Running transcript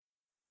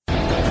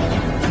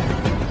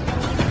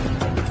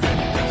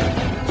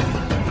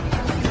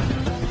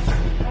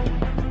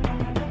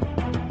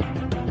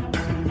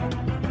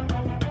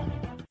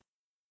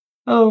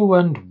Hello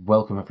and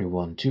welcome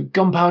everyone to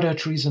Gunpowder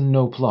Treason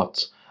No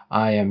Plot.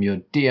 I am your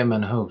DM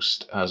and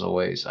host, as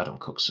always, Adam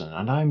Cookson,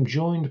 and I'm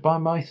joined by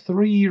my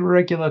three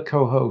regular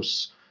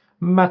co-hosts,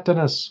 Matt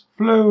Dennis,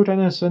 Flo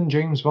Dennis, and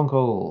James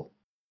Bunkle.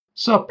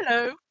 Sup?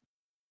 Hello.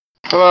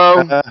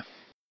 Hello.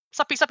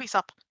 Suppy, suppy,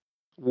 sup.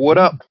 What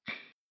up?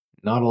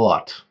 Not a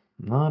lot.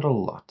 Not a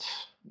lot.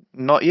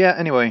 Not yet,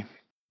 anyway.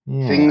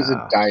 Yeah. Things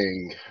are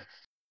dying.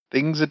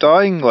 Things are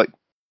dying, like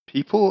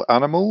people,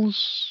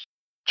 animals,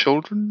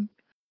 children,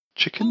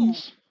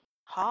 chickens.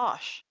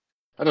 Harsh.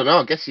 I don't know.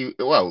 I guess I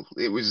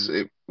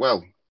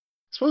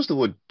suppose there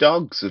were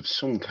dogs of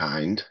some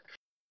kind.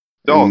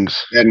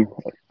 Dogs. And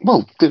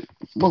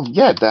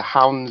the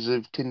hounds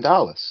of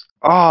Tyndalis.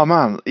 Oh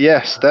man,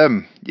 yes,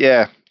 them.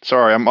 Yeah.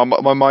 Sorry,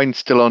 my mind's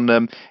still on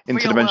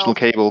interdimensional world.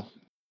 cable.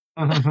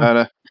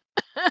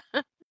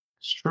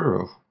 It's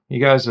true.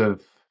 You guys have,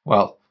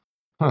 well,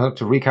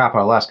 to recap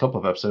our last couple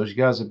of episodes, you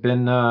guys have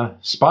been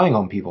spying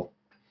on people.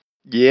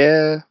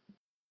 Yeah,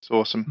 it's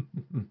awesome.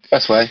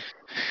 Best way.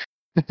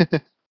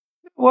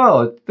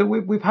 Well,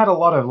 we've had a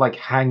lot of like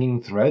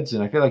hanging threads,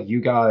 and I feel like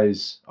you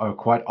guys are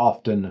quite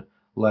often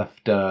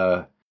left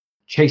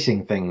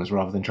chasing things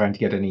rather than trying to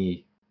get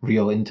any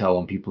real intel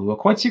on people who are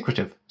quite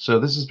secretive. So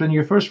this has been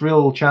your first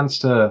real chance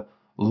to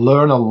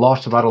learn a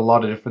lot about a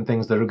lot of different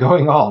things that are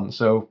going on.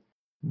 So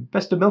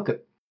best to milk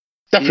it.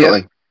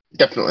 Definitely.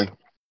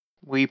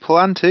 We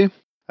plan to.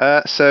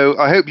 So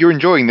I hope you're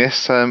enjoying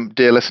this,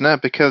 dear listener,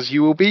 because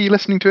you will be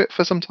listening to it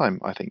for some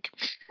time, I think.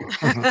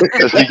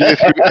 As we go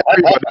through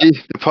everybody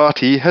the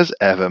party has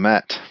ever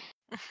met.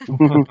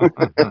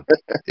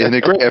 In a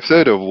great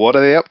episode of What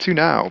Are They Up To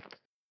Now?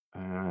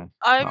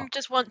 I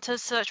just want to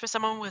search for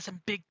someone with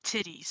some big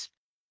titties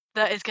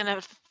that is going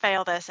to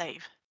fail their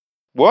save.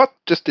 What?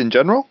 Just in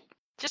general?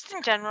 Just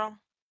in general.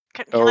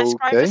 Can I scry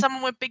for Okay.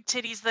 someone with big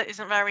titties that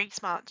isn't very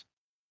smart?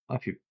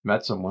 If you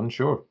met someone,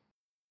 sure.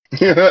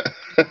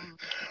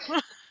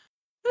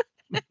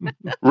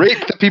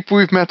 Rate the people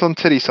we've met on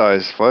titty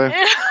size, Flo.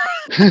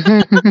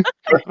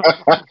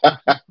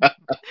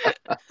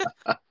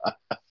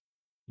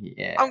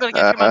 Yeah. I'm going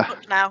to go through my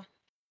book now.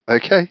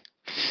 Okay.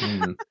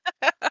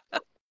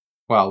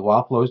 Well,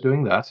 while Flo's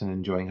doing that and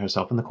enjoying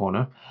herself in the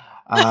corner,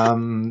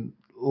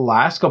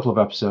 last couple of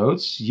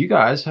episodes, you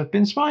guys have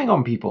been spying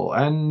on people,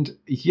 and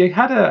you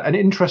had an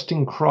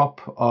interesting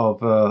crop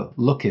of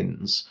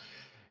look-ins.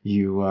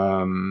 You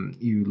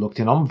looked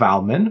in on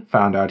Valmin,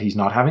 found out he's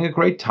not having a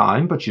great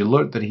time, but you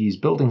learned that he's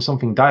building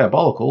something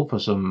diabolical for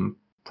some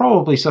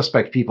probably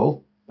suspect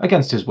people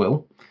against his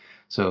will.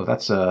 So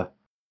that's an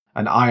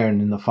iron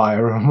in the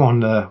fire on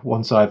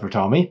one side for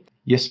Tommy.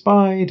 You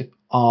spied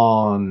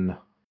on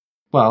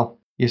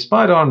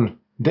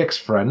Dick's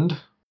friend,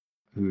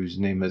 whose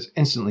name has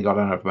instantly got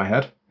out of my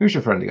head. Who's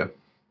your friend again?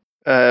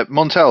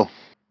 Montel.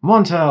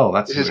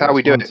 Montel. This is how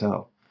we do it.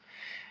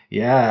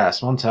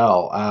 Yes,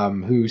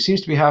 Montel, who seems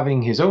to be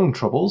having his own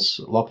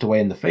troubles, locked away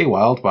in the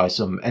Feywild by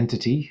some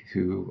entity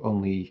who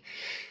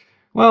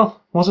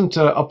wasn't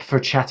up for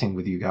chatting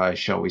with you guys,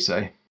 shall we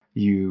say.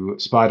 You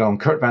spied on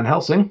Kurt Van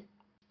Helsing,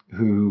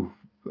 who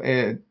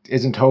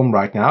isn't home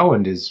right now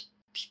and is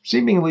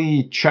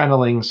seemingly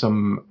channeling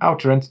some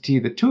outer entity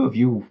that two of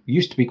you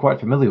used to be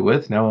quite familiar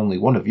with, now only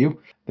one of you,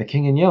 the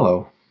King in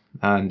Yellow.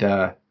 And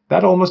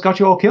that almost got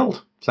you all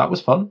killed, so that was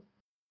fun.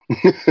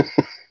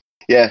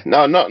 Yeah,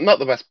 no, not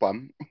the best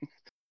plan.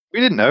 We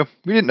didn't know.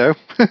 You didn't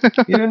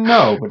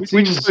know, but it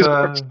seems...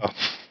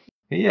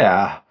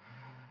 yeah.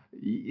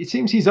 It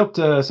seems he's up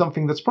to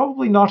something that's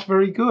probably not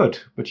very good,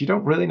 but you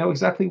don't really know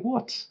exactly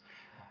what.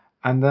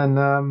 And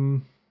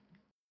then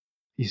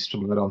you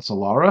stumbled on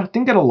Solara.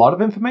 Didn't get a lot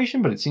of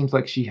information, but it seems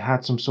like she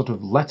had some sort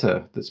of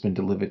letter that's been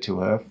delivered to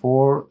her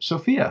for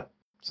Sophia.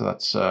 So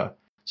that's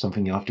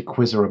something you'll have to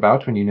quiz her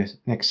about when you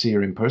next see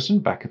her in person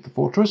back at the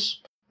fortress.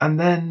 And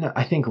then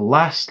I think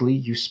lastly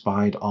you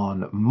spied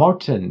on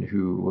Martin,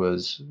 who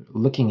was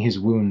licking his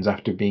wounds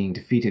after being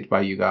defeated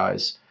by you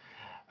guys,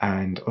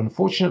 and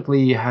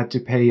unfortunately had to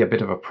pay a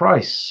bit of a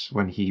price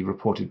when he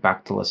reported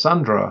back to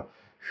Lysandra,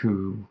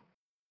 who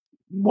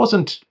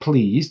wasn't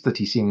pleased that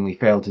he seemingly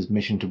failed his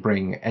mission to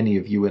bring any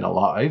of you in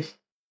alive,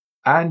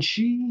 and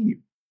she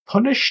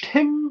punished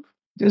him,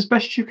 as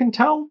best you can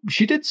tell.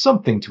 She did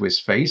something to his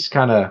face,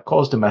 kind of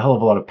caused him a hell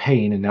of a lot of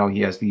pain, and now he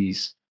has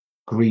these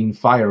green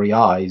fiery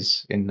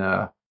eyes in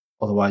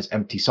otherwise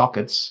empty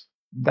sockets.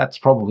 That's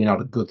probably not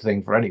a good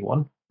thing for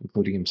anyone,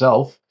 including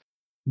himself.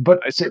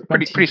 But it's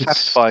pretty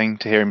satisfying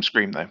to hear him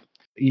scream, though.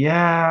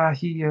 Yeah,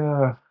 he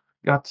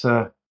had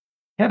a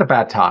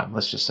bad time,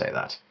 let's just say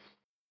that.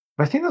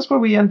 But I think that's where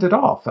we ended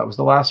off. That was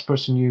the last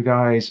person you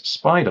guys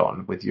spied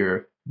on, with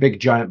your big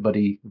giant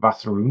buddy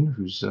Vathrun,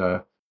 who's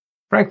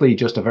frankly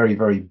just a very,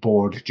 very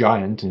bored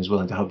giant and is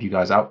willing to help you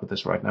guys out with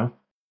this right now.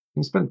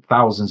 He spent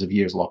thousands of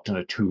years locked in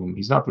a tomb.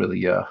 He's not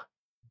really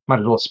might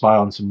as well spy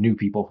on some new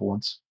people for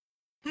once.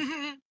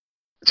 To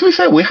be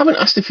fair, we haven't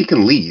asked if he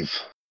can leave.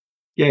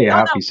 Yeah, you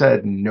have. No. He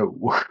said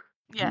no.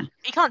 Yeah,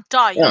 he can't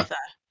die either.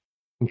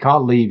 He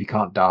can't leave, he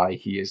can't die.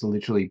 He is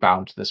literally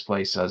bound to this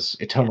place as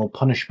eternal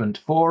punishment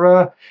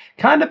for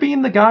kind of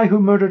being the guy who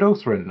murdered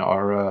Othrin,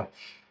 our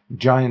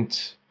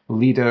giant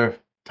leader,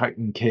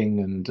 Titan King,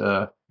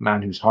 and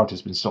man whose heart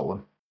has been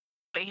stolen.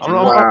 But he's I'm a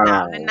not- lord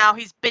now, and Wow. now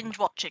he's binge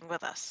watching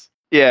with us.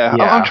 Yeah,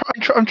 Yeah.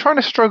 I'm trying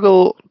to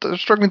struggling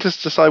to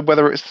decide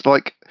whether it's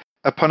like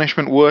a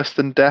punishment worse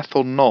than death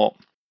or not.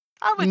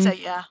 I would say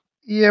yeah.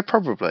 Yeah,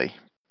 probably.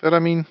 But I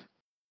mean,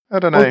 I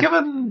don't know. Well,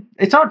 given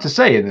it's hard to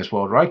say in this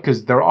world, right?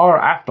 Because there are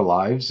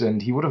afterlives,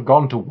 and he would have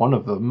gone to one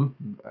of them.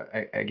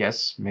 I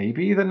guess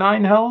maybe the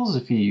Nine Hells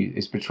if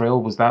his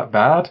betrayal was that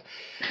bad,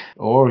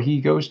 or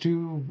he goes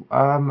to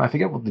I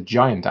forget what the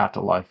giant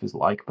afterlife is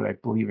like, but I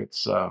believe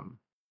it's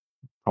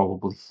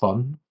probably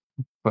fun.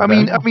 for I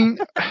mean, them.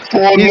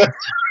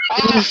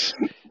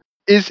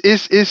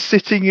 is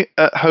sitting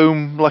at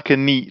home like a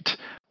neat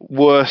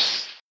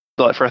worse,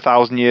 like for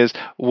 1,000 years,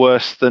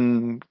 worse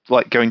than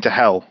like going to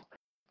hell?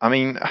 I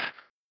mean,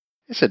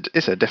 it's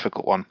a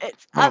difficult one.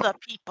 It's Well- other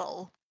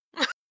people.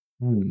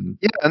 Hmm.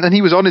 Yeah, and then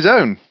he was on his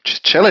own,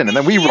 just chilling, and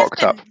then we He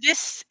rocked up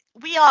isn't.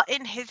 We are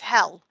in his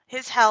hell.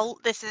 His hell.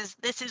 This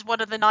is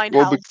one of the 9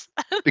 Well, hells.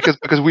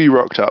 because we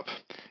rocked up.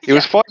 It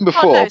was fine Oh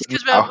before. no, it's but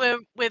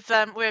because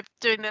now- we're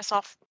doing this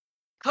off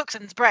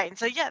Cookson's brain.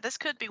 So yeah, this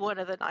could be one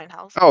of the 9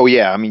 hells. Oh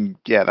yeah, I mean,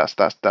 yeah, that's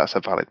a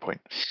valid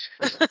point.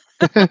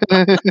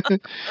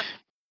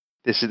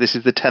 This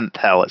is the 10th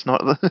hell. It's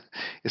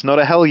not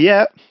a hell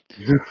yet.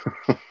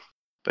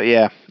 But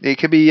yeah, it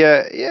could be.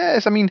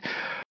 Yes, I mean,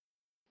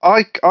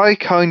 I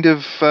kind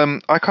of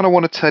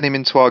want to turn him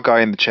into our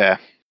guy in the chair.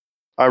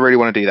 I really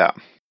want to do that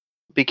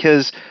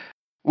because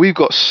we've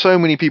got so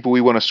many people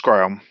we want to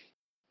scry on,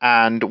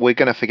 and we're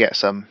going to forget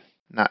some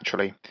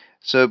naturally.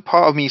 So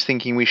part of me is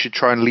thinking we should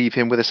try and leave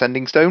him with a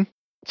sending stone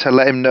to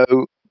let him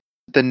know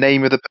the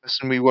name of the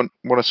person we want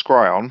to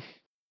scry on,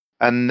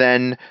 and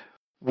then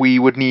we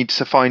would need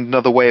to find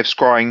another way of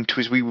scrying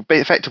to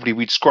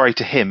we'd scry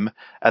to him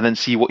and then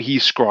see what he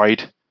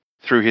scryed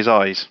through his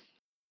eyes.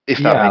 If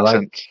that makes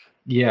sense.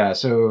 Yeah,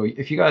 so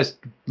if you guys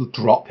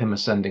drop him a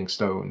sending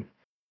stone,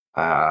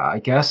 I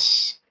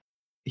guess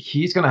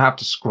he's going to have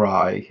to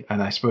scry,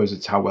 and I suppose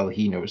it's how well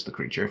he knows the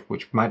creature,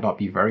 which might not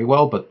be very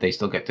well, but they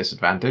still get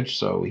disadvantage,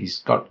 so he's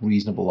got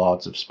reasonable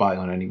odds of spying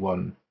on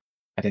anyone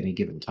at any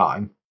given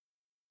time.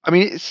 I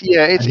mean, and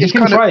he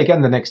can kind try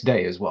again the next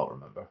day as well,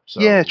 remember?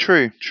 So, yeah,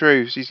 true. So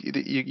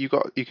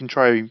you can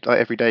try like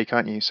every day,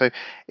 can't you? So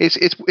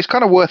it's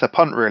kind of worth a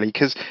punt really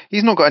because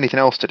he's not got anything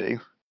else to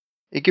do.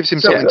 It gives him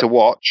something to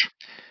watch,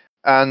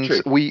 and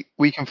True.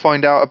 we can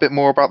find out a bit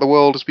more about the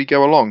world as we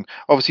go along.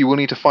 Obviously, we'll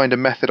need to find a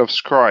method of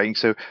scrying.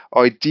 So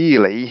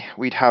ideally,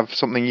 we'd have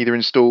something either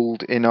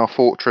installed in our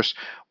fortress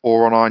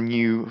or on our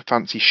new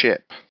fancy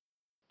ship.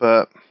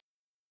 But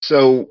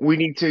So we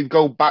need to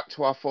go back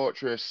to our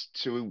fortress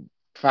to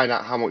find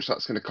out how much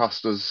that's going to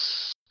cost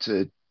us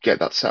to get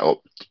that set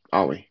up,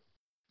 are we?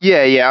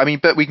 yeah. I mean,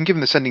 but we can give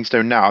him the sending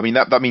stone now. I mean,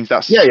 that means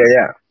that's Yeah.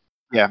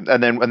 yeah,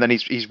 and then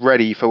he's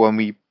ready for when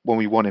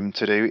we want him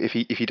to do if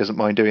he doesn't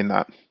mind doing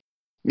that.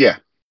 Yeah.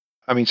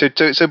 I mean, so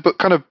but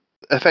kind of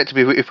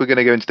effectively, if we're going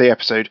to go into the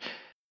episode,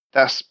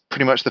 that's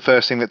pretty much the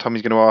first thing that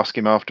Tommy's going to ask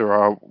him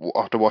after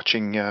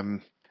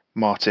watching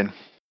Martin.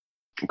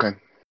 Okay.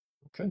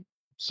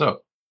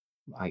 So,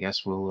 I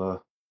guess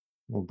we'll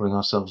bring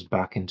ourselves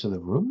back into the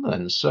room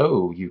then.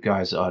 So, you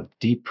guys are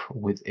deep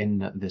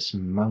within this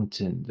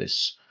mountain,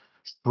 this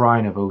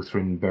shrine of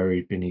Othrin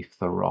buried beneath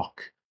the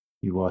rock.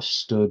 You are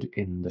stood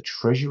in the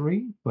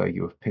treasury, where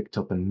you have picked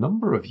up a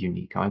number of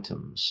unique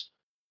items,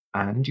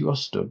 and you are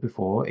stood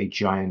before a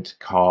giant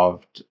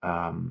carved,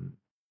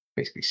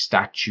 basically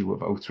statue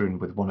of Othrin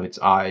with one of its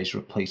eyes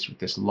replaced with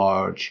this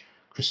large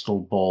crystal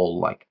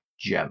ball-like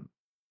gem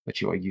that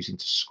you are using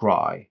to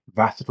scry.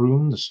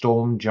 Vathroon, the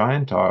storm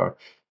giant, our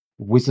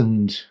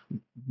wizened,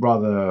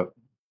 rather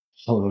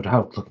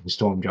hollowed-out-looking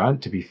storm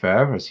giant, to be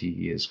fair, as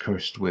he is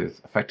cursed with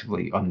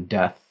effectively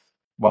undeath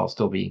while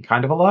still being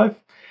kind of alive.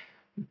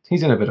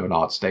 He's in a bit of an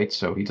odd state,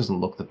 so he doesn't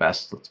look the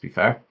best, let's be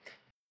fair.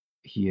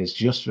 He has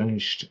just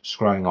finished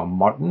scrying on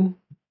Martin,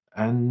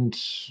 and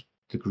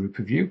the group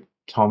of you,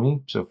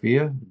 Tommy,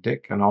 Sophia,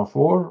 Dick, and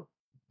R4,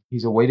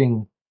 he's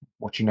awaiting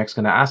what you're next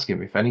going to ask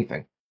him, if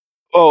anything.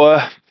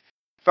 Oh,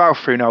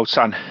 Valfrun, old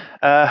son.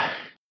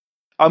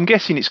 I'm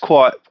guessing it's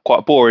quite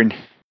boring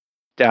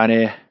down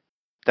here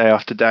day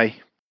after day.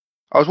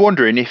 I was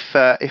wondering if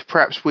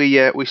perhaps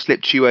we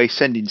slipped you a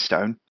sending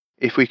stone,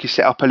 if we could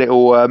set up a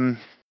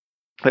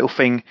little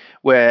thing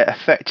where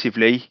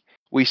effectively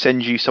we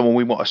send you someone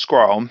we want to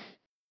scry on,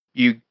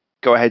 you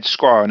go ahead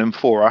scry on them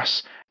for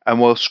us,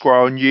 and we'll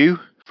scry on you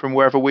from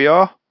wherever we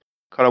are.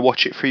 Kind of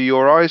watch it through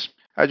your eyes.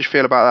 How do you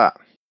feel about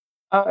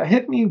that?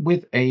 Hit me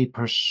with a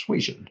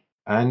persuasion,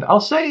 and I'll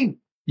say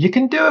you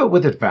can do it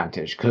with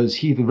advantage because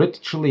he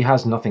literally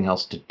has nothing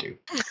else to do.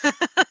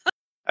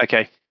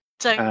 Okay.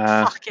 Don't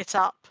fuck it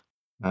up.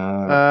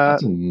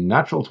 That's a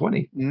natural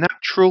 20.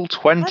 Natural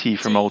 20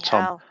 from old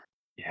Tom. Hell.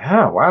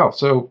 Yeah, wow.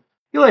 So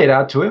you lay it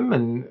out to him,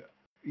 and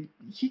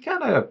he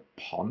kind of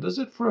ponders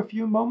it for a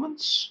few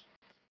moments.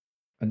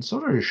 and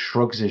sort of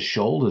shrugs his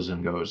shoulders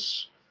and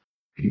goes,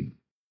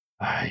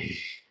 I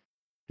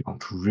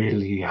don't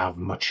really have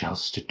much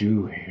else to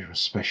do here,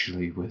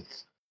 especially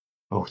with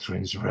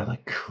Othrin's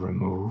relic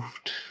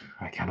removed.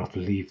 I cannot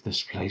leave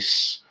this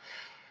place.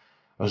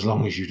 As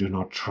long as you do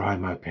not try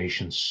my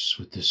patience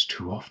with this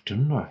too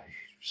often, I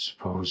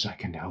suppose I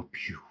can help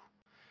you.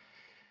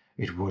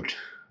 It would,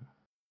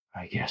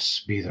 I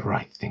guess, be the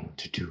right thing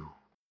to do.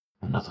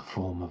 Another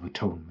form of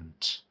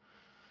atonement.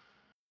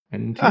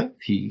 And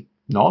he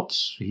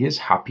nods. He is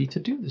happy to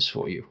do this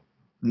for you.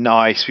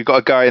 Nice. We've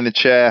got a guy in the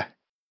chair.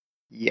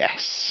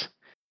 Yes.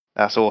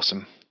 That's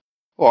awesome.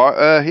 All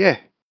right. Yeah.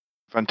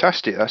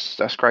 Fantastic.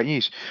 That's great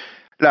news.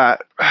 Now,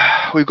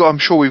 I'm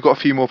sure we've got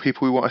a few more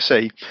people we want to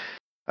see.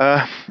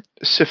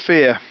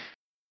 Sophia,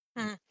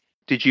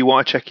 did you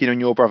want to check in on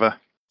your brother?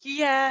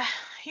 Yeah,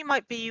 he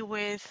might be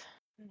with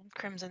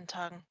Crimson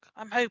Tongue.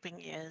 I'm hoping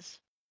he is.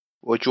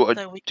 Or do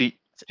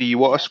you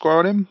want to scry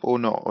on him or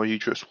not? Or you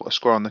just want to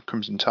scry on the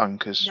Crimson Tongue?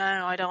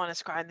 No, I don't want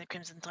to scry on the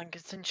Crimson Tongue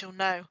because then she'll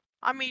know.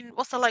 I mean,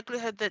 what's the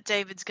likelihood that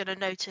David's going to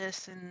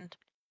notice and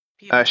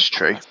be able That's to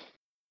true. us?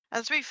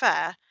 And to be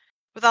fair,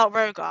 without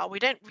Rogar, we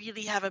don't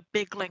really have a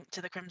big link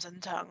to the Crimson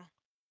Tongue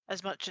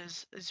as much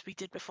as we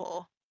did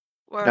before.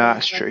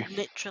 That's true.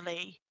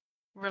 Literally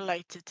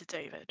related to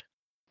David.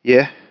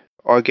 Yeah,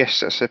 I guess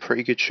that's a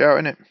pretty good shout,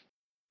 isn't it?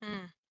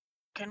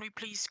 Can we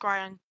please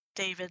scry on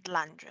David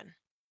Landrin?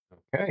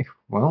 Okay,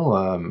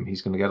 well,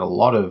 he's going to get a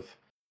lot of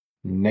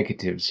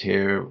negatives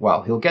here.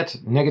 Well, he'll get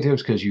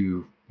negatives because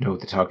you know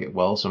the target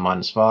well, so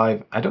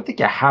 -5. I don't think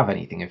you have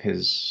anything of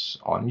his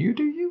on you,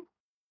 do you?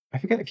 I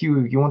forget if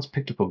you once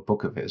picked up a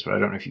book of his, but I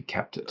don't know if you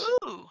kept it.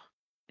 Ooh,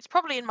 it's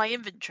probably in my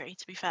inventory,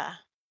 to be fair.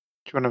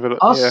 Do you want to have a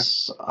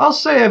look? I'll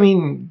say, I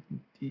mean,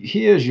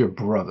 he is your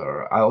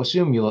brother. I'll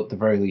assume you'll at the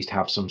very least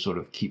have some sort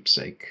of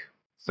keepsake.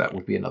 That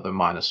would be another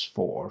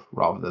 -4,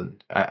 rather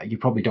than you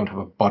probably don't have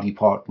a body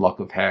part,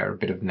 lock of hair, a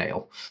bit of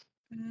nail.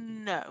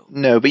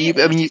 No, but it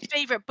was his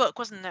favorite book,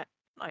 wasn't it?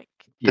 Like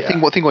the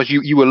thing was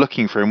you were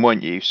looking for him,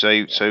 weren't you?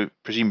 So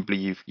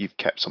presumably you've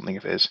kept something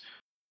of his.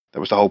 That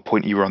was the whole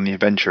point. You were on the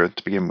adventure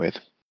to begin with.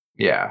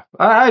 Yeah,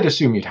 I'd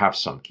assume you'd have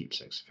some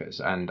keepsakes of his,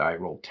 and I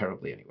rolled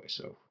terribly anyway,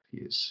 so he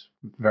is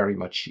very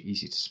much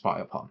easy to spy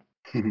upon.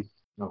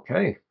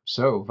 Okay,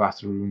 so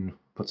Vathrun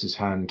puts his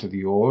hand to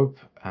the orb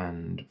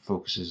and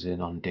focuses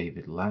in on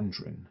David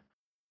Landrin.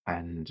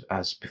 And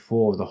as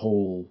before, the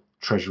whole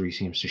treasury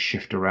seems to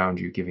shift around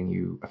you, giving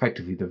you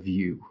effectively the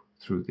view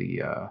through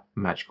the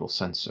magical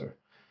sensor.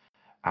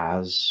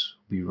 As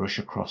we rush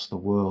across the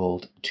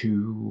world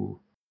to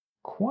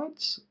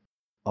quite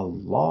a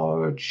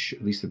large,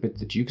 at least the bit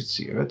that you could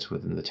see of it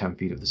within the 10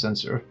 feet of the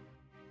sensor,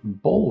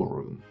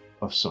 ballroom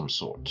of some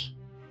sort.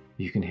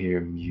 You can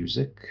hear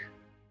music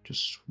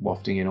just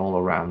wafting in all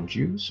around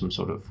you, some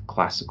sort of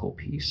classical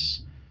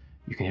piece.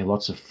 You can hear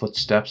lots of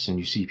footsteps, and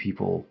you see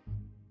people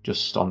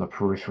just on the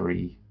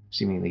periphery,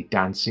 seemingly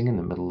dancing in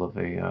the middle of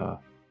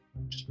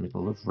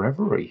middle of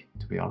reverie,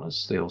 to be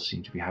honest. They all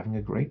seem to be having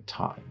a great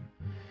time.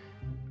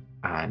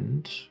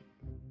 And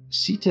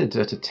seated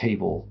at a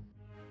table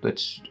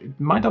that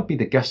might not be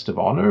the guest of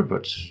honor,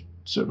 but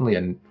certainly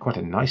quite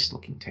a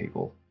nice-looking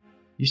table,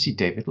 you see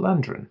David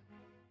Landrin,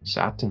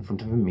 sat in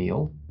front of a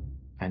meal,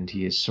 and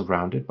he is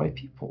surrounded by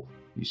people.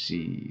 You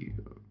see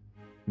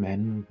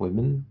men,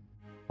 women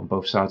on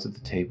both sides of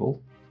the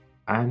table,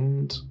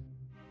 and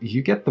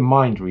you get the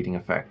mind-reading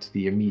effect,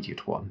 the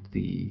immediate one,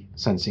 the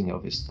sensing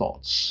of his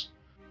thoughts,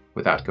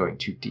 without going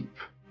too deep.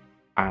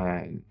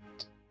 And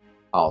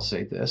I'll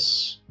say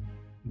this,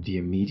 the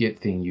immediate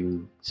thing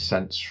you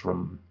sense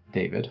from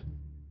David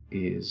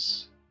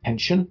is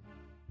tension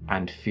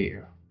and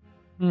fear.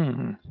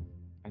 And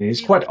it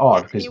is quite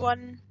odd because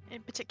anyone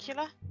in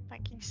particular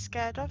like he's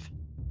scared of?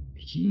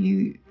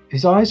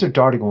 His eyes are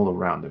darting all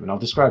around him, and I'll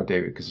describe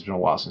David because it's been a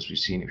while since we've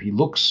seen him. He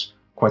looks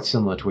quite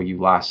similar to where you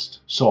last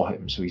saw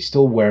him, so he's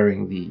still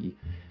wearing the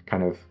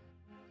kind of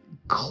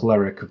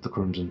cleric of the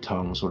Crimson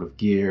Tongue sort of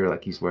gear,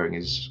 like he's wearing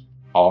his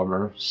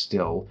armor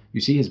still. You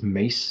see his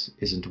mace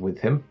isn't with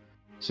him,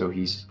 so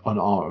he's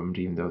unarmed,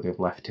 even though they've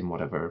left him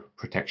whatever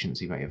protections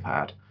he may have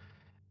had.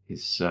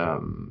 His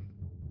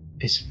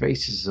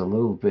face is a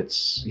little bit...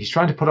 He's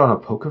trying to put on a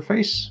poker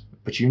face,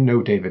 but you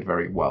know David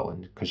very well,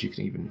 and because you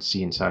can even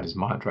see inside his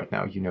mind right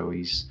now, you know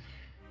he's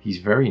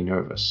very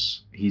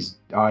nervous. His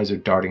eyes are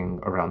darting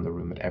around the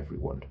room at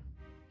everyone.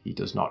 He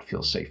does not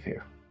feel safe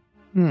here.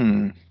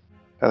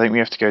 I think we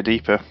have to go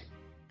deeper.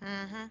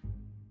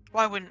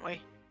 Why wouldn't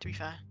we, to be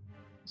fair?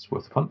 It's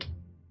worth a punt.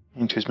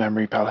 Into his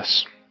memory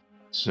palace.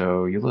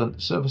 So you learn the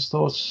service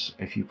thoughts.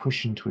 If you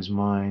push into his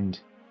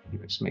mind, you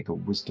must make a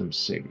wisdom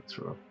saving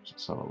throw. So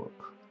let's have a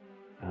look.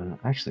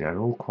 Actually, I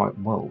roll quite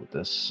well with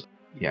this.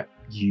 Yeah,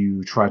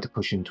 you try to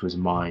push into his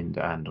mind,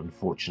 and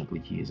unfortunately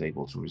he is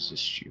able to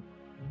resist you.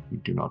 You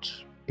do not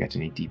get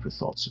any deeper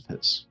thoughts of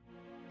his.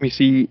 We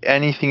see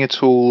anything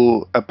at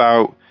all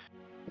about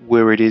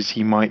where it is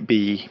he might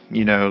be,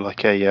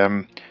 like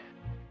a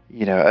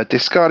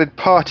discarded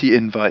party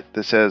invite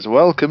that says,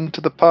 "Welcome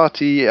to the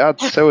party at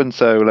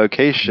so-and-so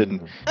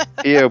location.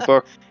 Here,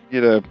 book,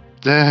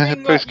 Bring your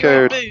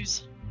Postcode.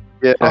 booze.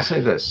 Yeah. I'll say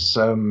this.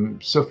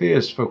 Sophia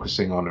is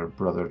focusing on her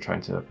brother,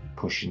 trying to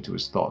push into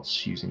his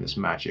thoughts using this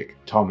magic.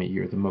 Tommy,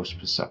 you're the most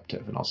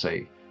perceptive, and I'll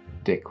say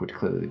Dick would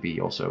clearly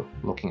be also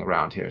looking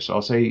around here. So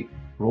I'll say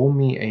roll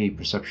me a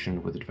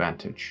perception with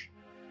advantage.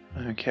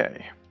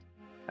 Okay.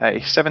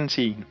 A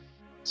 17.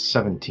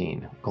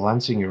 17.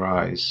 Glancing your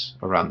eyes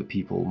around the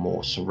people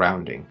more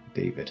surrounding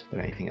David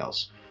than anything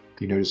else,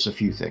 you notice a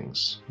few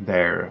things.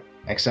 They're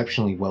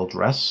exceptionally well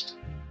dressed,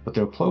 but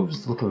their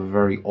clothes look of a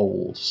very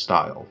old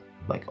style,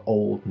 like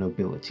old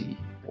nobility,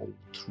 old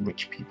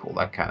rich people,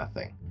 that kind of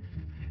thing.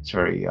 It's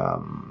very,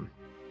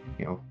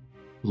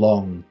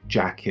 long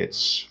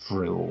jackets,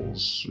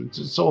 frills.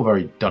 It's all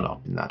very done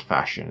up in that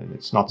fashion, and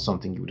it's not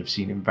something you would have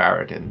seen in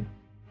Varadin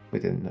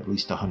within at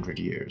least 100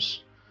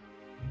 years.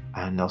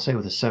 And I'll say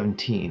with a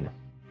 17,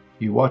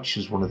 you watch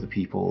as one of the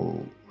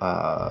people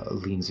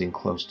leans in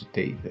close to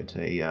David,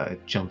 a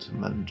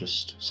gentleman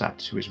just sat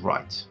to his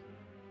right,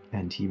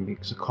 and he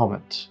makes a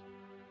comment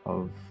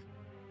of,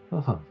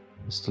 "Oh,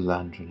 Mr.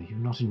 Landron, are you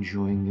not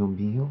enjoying your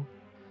meal?"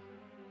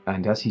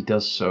 And as he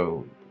does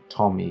so,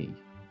 Tommy,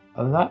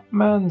 that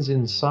man's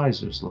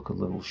incisors look a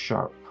little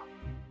sharp,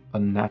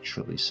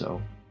 unnaturally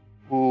so.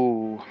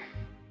 Ooh.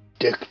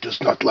 Dick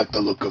does not like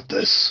the look of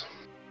this.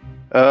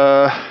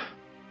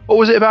 What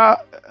was it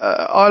about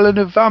Island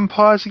of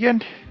Vampires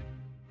again?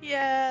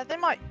 Yeah, they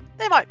might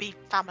be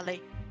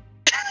family.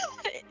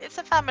 It's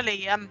a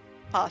family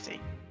party.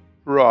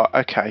 Right,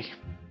 okay.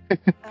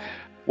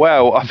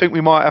 Well, I think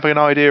we might have an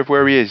idea of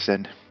where he is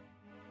then.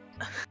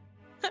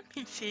 Let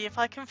me see if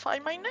I can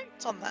find my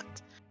notes on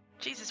that.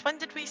 Jesus, when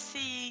did we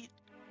see?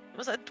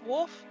 Was it a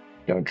dwarf?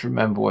 Don't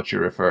remember what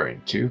you're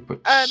referring to,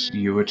 but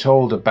you were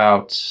told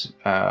about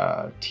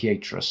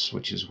Teatris,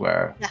 which is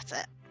where That's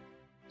it.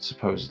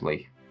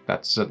 supposedly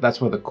that's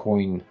where the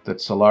coin that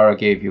Solara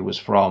gave you was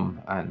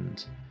from,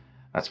 and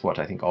that's what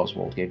I think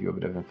Oswald gave you a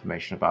bit of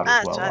information about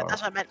as well. Right, Our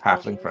that's what I meant.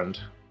 halfling friend.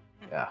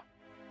 Yeah.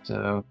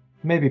 So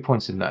maybe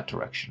points in that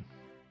direction.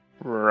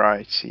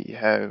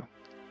 Righty-ho.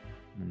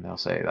 And they'll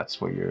say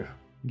that's where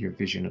your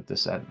vision of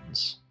this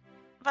ends.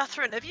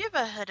 Vathrun, have you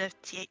ever heard of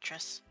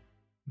Teatris?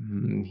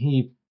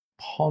 He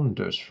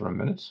ponders for a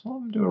minute. I'll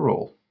have him do a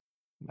roll.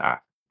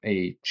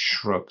 He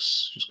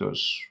shrugs, just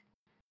goes,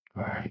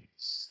 "I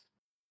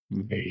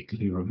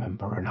vaguely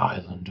remember an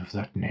island of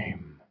that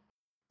name.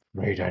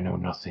 Afraid I know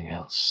nothing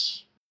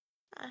else."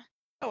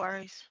 No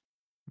worries.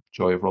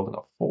 Joy of rolling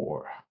a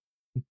 4.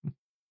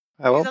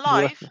 Oh, He's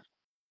alive.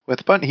 With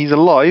the point, he's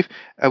alive,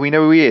 and we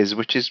know who he is,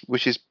 which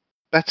is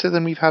better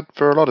than we've had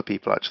for a lot of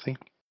people actually.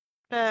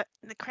 But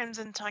the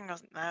Crimson Tongue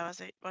wasn't there,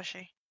 was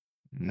she?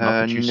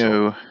 Not that you saw.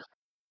 No,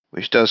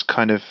 which does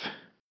kind of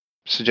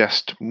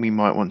suggest we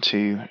might want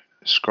to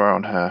scry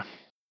on her,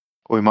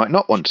 or we might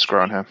not want to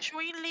scry on her. Should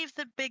we leave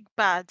the big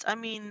bad? I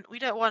mean, we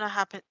don't want to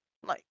have it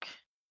like.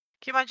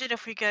 Can you imagine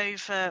if we go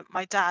for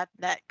my dad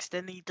next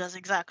and he does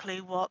exactly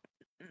what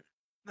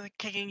the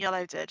King in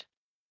Yellow did?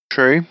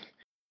 True.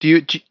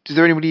 Is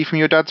there anybody from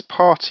your dad's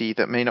party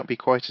that may not be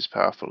quite as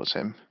powerful as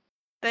him?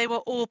 They were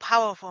all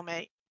powerful,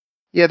 mate.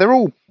 Yeah, they're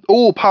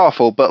all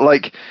powerful, but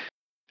like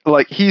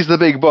he's the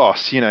big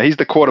boss. You know, he's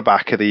the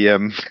quarterback of the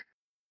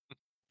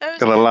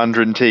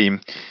Landron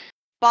team.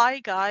 By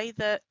guy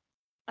that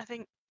I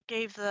think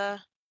gave the.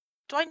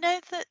 Do I know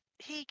that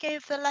he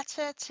gave the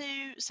letter to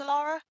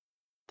Solara?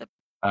 It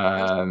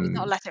was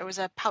not a letter. It was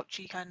a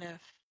pouchy kind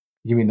of.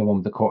 You mean the one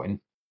with the coin?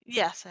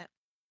 Yes. It.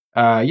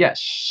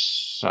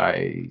 Yes,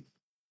 I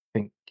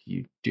think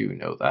you do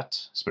know that.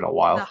 It's been a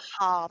while.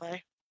 Aha, though.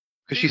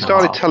 Because she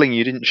started telling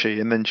you, didn't she?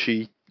 And then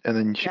she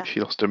Yeah.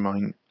 she lost her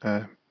mind.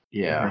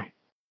 Yeah. memory.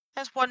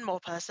 There's one more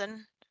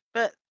person,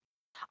 but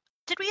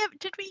did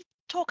we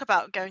talk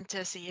about going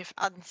to see if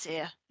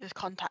Anseer is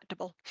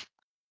contactable?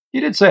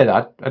 You did say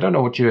that. I don't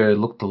know what you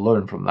look to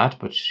learn from that,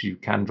 but you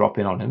can drop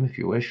in on him if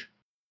you wish.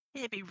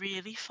 It'd be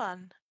really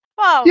fun.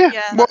 Well, Yeah,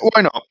 yeah.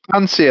 why not?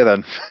 Fancy her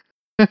then.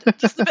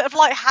 Just a bit of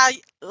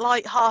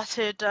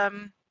light-hearted.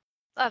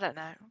 I don't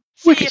know.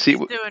 We See could if see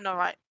he's doing all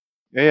right.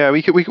 Yeah,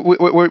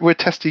 we're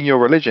testing your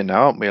religion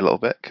now, aren't we? A little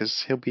bit,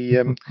 because he'll be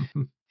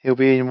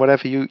in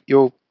whatever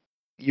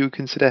you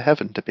consider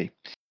heaven to be.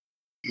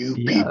 You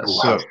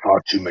people have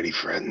far too many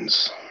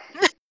friends.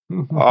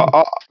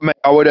 I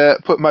would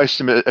put most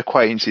of them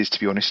acquaintances, to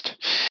be honest.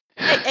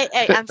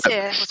 Hey,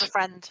 Anseer was a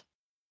friend.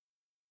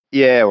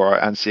 Yeah, all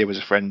right. Anseer was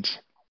a friend.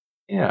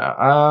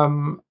 Yeah.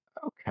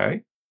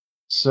 Okay.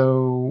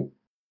 So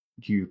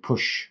you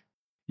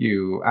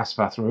ask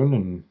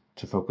Vathrun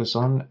to focus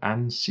on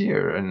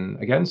Anseer,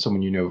 and again,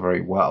 someone you know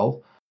very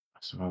well.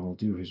 So I will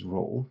do his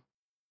role.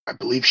 I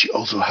believe she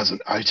also has an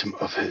item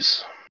of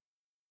his.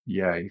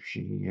 Yeah, if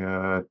she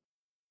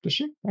does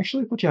she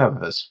actually? What do you have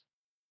of his?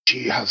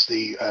 She has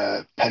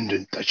the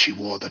pendant that she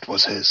wore that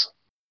was his.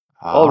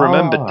 Well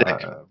remembered,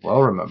 Dick.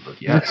 Well remembered,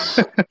 yes.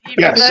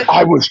 Yes,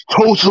 I was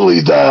totally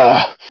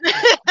there.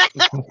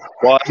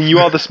 Well, I mean, you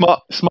are the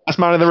smartest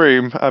man in the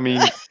room. I mean,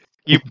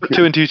 You put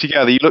two and two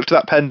together. You looked at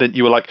that pendant.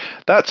 You were like,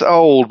 "That's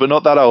old, but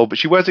not that old." But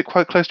she wears it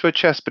quite close to her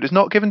chest. But it's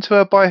not given to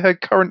her by her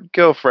current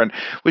girlfriend,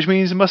 which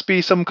means it must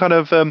be some kind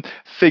of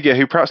figure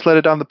who perhaps led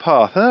her down the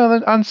path.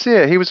 Oh,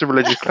 Anseer, he was a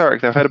religious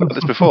cleric. I've heard about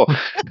this before.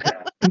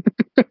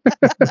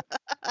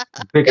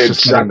 Vic's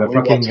just getting the Exactly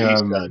what fucking he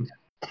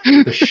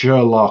said. the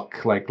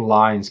Sherlock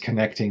lines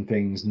connecting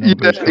things,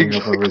 numbers going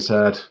over his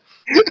head.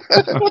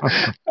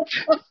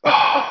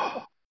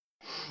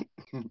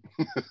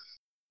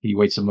 He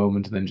waits a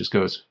moment and then just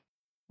goes,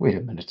 "Wait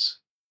a minute.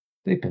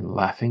 They've been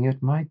laughing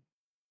at my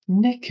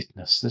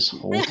nakedness this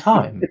whole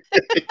time."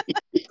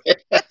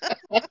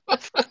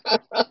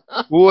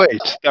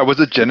 Wait, that was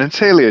a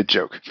genitalia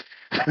joke.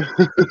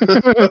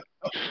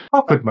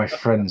 How could my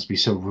friends be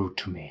so rude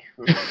to me?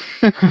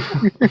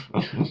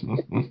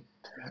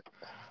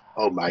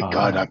 Oh my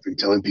God, I've been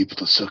telling people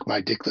to suck my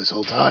dick this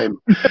whole time.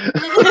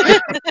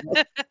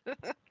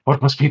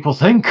 What must people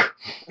think?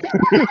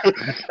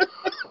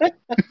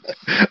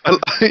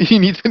 You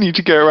need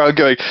to go around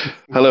going,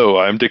 "Hello,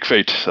 I'm Dick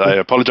Fate. I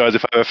apologize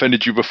if I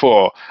offended you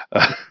before."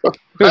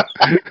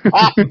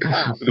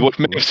 What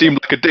may have seemed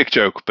like a dick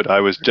joke, but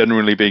I was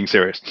genuinely being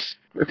serious.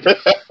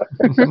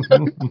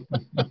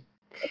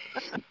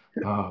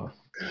 Oh.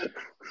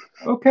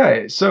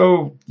 Okay,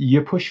 so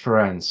you push for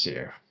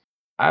Anseer.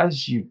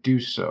 As you do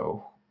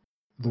so,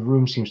 the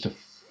room seems to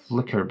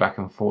flicker back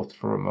and forth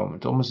for a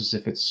moment, almost as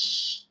if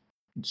it's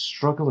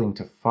struggling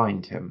to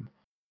find him.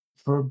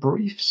 For a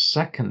brief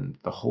second,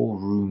 the whole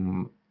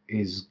room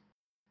is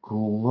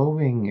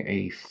glowing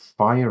a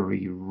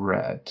fiery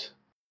red,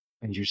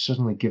 and you're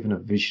suddenly given a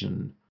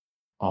vision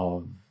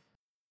of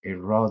a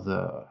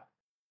rather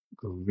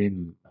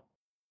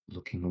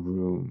grim-looking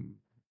room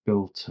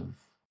built of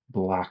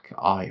black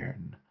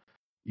iron.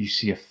 You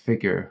see a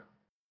figure,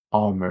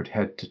 armored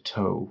head to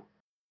toe,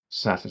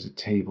 sat at a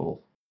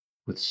table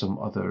with some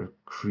other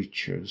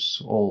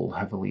creatures, all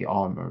heavily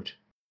armored.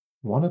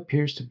 One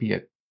appears to be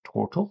a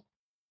turtle.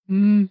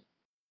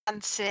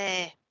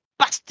 Anseer,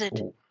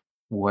 bastard.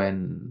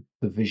 When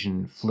the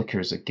vision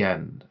flickers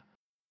again,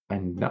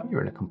 and now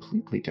you're in a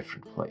completely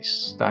different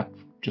place. That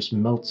just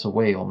melts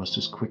away almost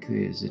as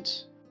quickly as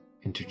it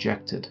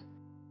interjected.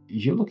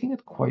 You're looking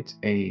at quite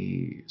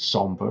a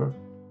somber,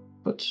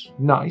 but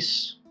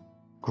nice,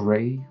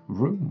 grey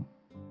room.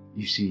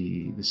 You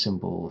see the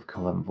symbol of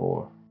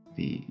Kalemvor,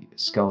 the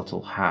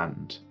skeletal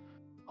hand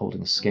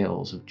holding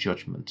scales of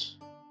judgment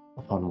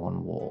upon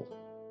one wall.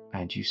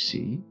 And you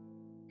see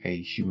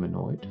a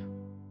humanoid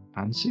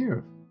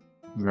Anseer,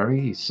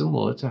 very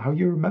similar to how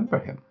you remember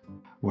him,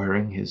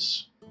 wearing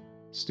his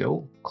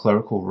still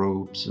clerical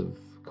robes of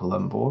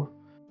Kalemvor.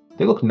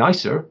 They look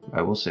nicer,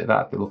 I will say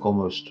that. They look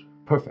almost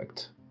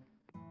perfect.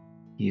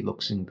 He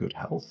looks in good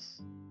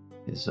health.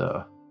 His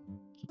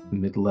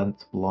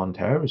mid-length blonde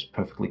hair is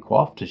perfectly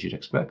coiffed, as you'd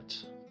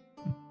expect.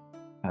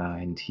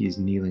 And he is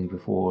kneeling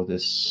before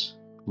this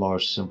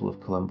large symbol of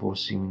Kalemvor,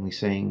 seemingly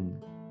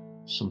saying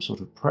some sort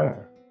of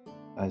prayer.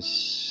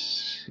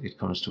 As it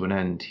comes to an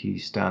end, he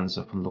stands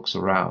up and looks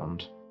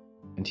around,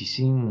 and he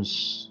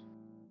seems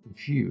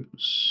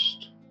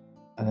confused,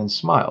 and then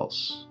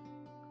smiles.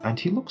 And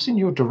he looks in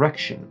your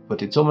direction,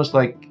 but it's almost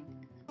like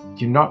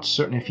you're not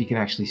certain if he can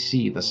actually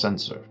see the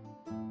sensor,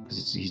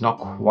 because he's not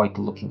quite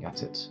looking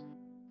at it.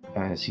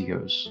 As he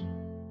goes,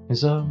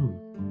 Is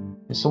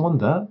someone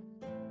there?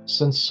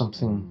 Sense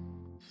something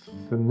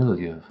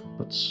familiar,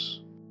 but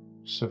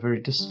so very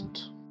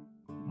distant.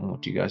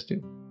 What do you guys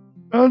do?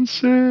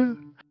 Answer.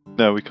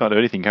 No, we can't do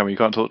anything, can we? You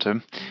can't talk to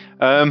him.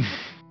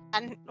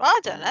 And I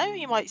don't know.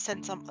 He might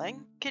send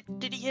something.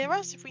 Did he hear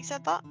us if we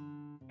said that?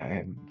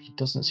 He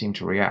doesn't seem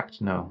to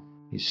react. No,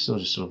 he's still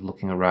just sort of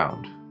looking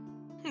around.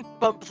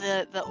 Bump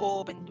the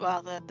orb and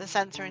the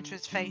sensor into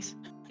his face.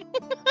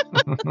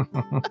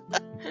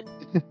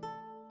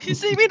 You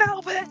see me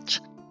now, bitch.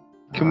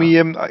 Can we?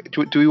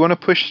 Do we want to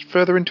push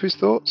further into his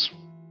thoughts?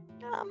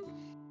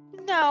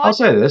 No. I'll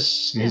say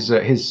this: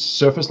 his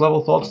surface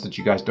level thoughts that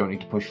you guys don't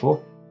need to push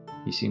for.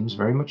 He seems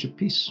very much at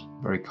peace,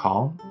 very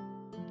calm,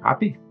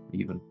 happy,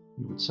 even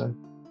you would say.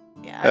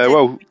 Yeah.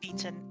 We need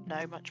to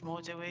know much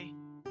more, do we?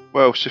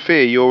 Well,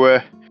 Sophia,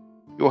 your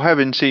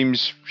heaven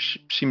seems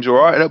all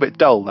right. A little bit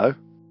dull, though.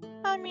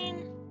 I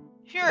mean,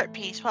 if you're at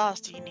peace, what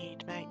else do you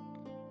need, mate?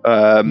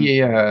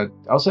 Yeah,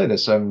 I'll say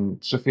this.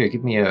 Sophia,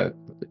 give me a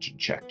religion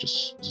check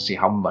just to see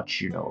how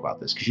much you know about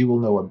this, because you will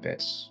know a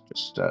bit,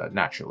 just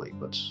naturally,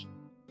 but.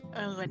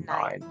 Oh, a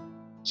 9.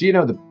 So you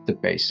know the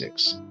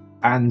basics.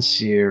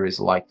 Anseer is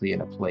likely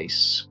in a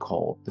place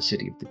called the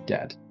City of the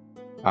Dead.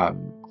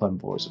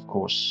 Kalemvor is, of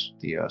course,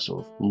 the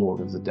sort of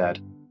Lord of the Dead,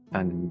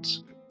 and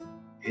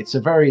it's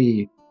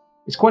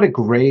quite a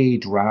grey,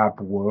 drab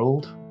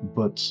world,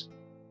 but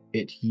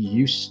it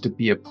used to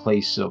be a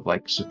place of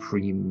like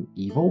supreme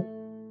evil,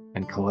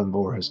 and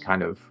Kalemvor has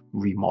kind of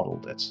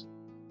remodeled it.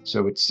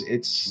 So it's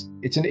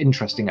an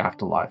interesting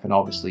afterlife, and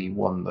obviously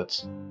one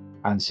that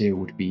Anseer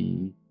would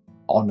be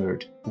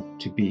honored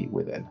to be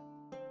within.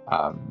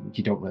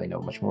 You don't really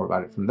know much more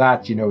about it from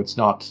that. You know, it's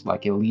not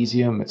like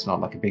Elysium. It's not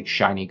like a big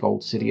shiny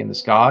gold city in the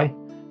sky.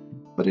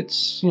 but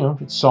it's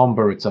it's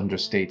somber, it's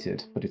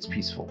understated, but it's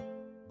peaceful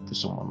for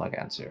someone like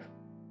Ansir.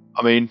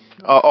 I mean,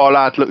 our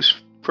lad looks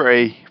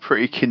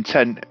pretty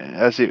content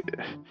as it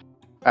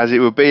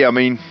would be. I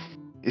mean,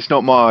 it's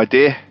not my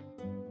idea.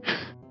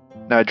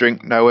 No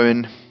drink, no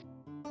women,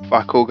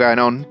 fuck all going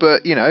on.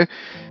 But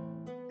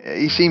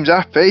he seems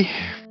happy.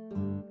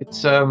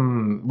 It's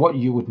what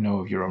you would know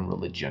of your own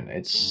religion.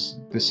 It's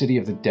the City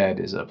of the Dead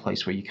is a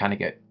place where you kind of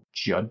get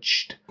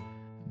judged,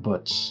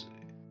 but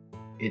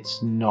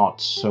it's not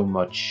so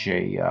much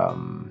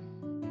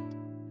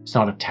it's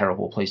not a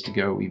terrible place to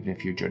go, even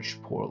if you're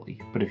judged poorly.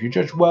 But if you're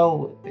judged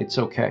well, it's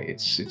okay.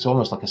 It's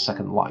almost like a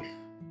second life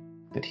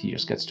that he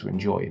just gets to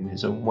enjoy in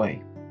his own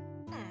way.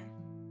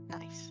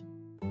 Nice.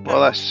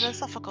 Well, that's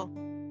philosophical.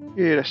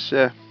 Yeah, that's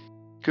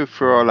good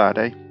for our lad,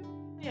 eh?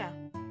 Yeah.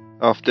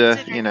 After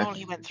Considering all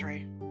he went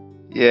through.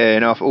 Yeah,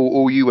 and after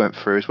all you went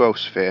through as well,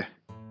 Sophia,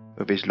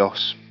 with his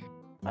loss.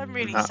 I'm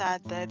really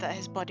sad though that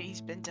his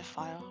body's been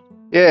defiled.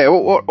 Yeah,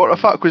 what the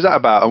fuck was that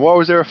about? And why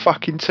was there a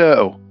fucking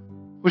turtle?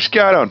 What's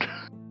going on?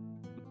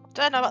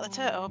 Don't know about the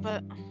turtle,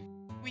 but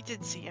we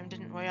did see him,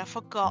 didn't we? I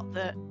forgot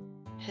that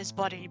his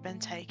body had been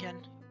taken.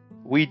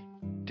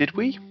 Did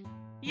we?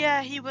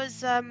 Yeah, he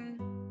was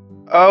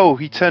Oh,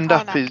 he turned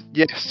up Karnak.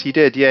 yes, he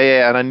did.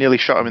 Yeah, and I nearly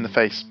shot him in the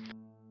face.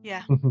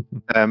 Yeah.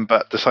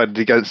 But decided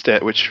against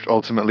it, which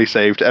ultimately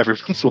saved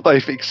everyone's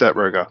life except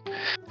Rogar.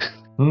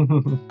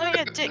 Oh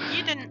yeah, Dick,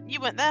 you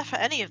weren't there for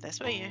any of this,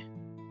 were you?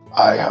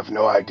 I have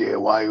no idea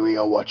why we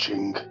are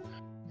watching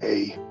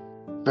a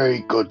very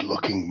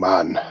good-looking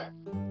man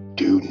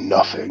do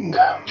nothing.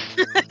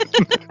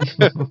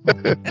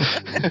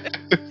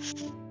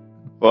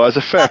 Well, that's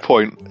a fair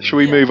point. Shall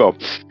we move on?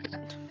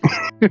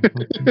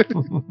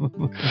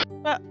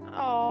 But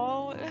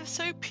it's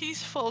so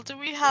peaceful. Do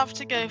we have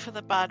to go for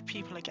the bad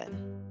people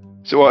again?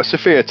 So what,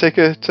 Sophia, take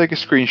a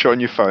screenshot on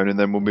your phone and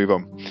then we'll move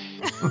on.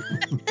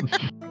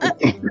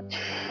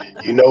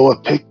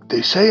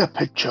 They say a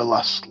picture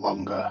lasts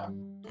longer.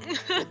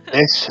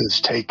 This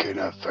has taken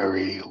a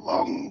very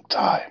long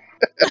time.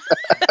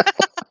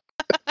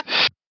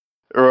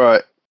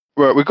 Right,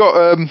 we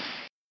got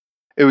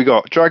here we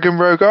got Dragon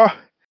Rogar,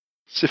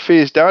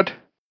 Sophia's dad.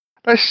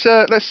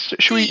 Should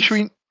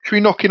we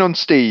knock in on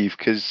Steve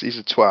because he's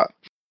a twat?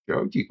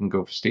 Joe, you can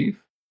go for Steve.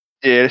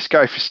 Yeah, let's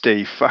go for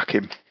Steve. Fuck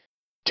him.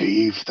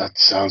 Steve, that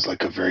sounds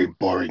like a very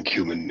boring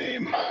human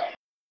name.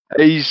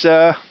 He's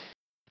do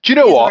you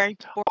know He's what? very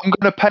boring. I'm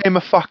gonna pay him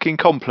a fucking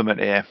compliment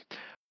here.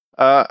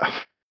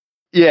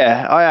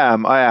 Yeah, I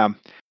am.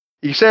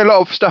 You say a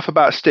lot of stuff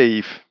about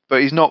Steve,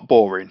 but he's not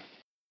boring.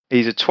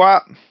 He's a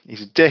twat,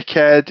 he's a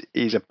dickhead,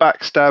 he's a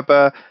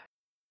backstabber,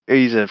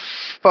 he's a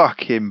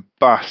fucking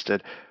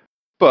bastard.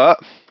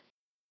 But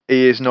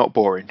he is not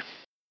boring.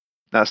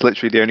 That's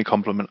literally the only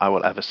compliment I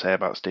will ever say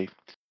about Steve.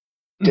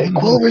 Dick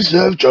will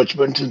reserve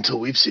judgment until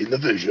we've seen the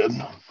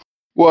vision.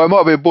 Well, it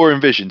might be a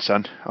boring vision,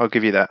 son. I'll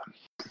give you that.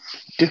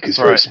 Dick is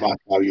very smart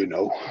now, you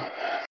know.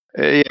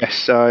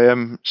 Yes, I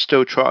am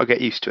still trying to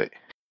get used to it.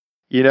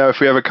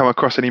 If we ever come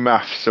across any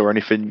maths or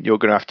anything, you're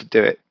going to have to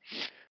do it.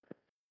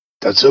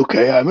 That's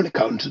okay, I'm an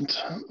accountant.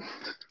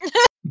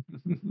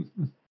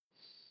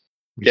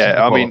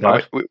 Yeah, I mean,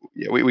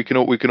 we can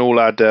all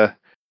add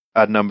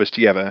numbers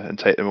together and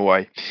take them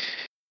away.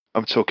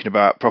 I'm talking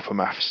about proper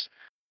maths.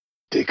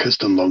 Dick has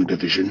done long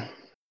division.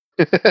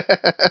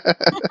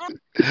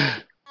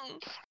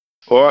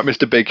 All right,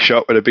 Mr. Big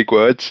Shot with the big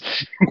words.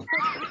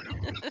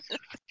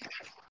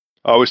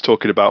 I was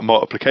talking about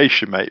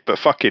multiplication, mate, but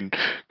fucking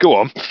go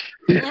on.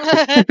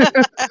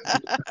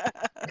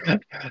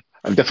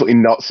 I'm definitely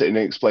not sitting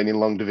and explaining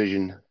long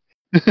division.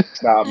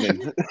 It's not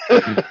happening.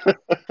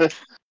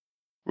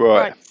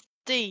 Right.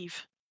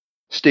 Steve.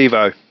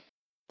 Steve-O.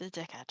 The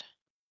dickhead.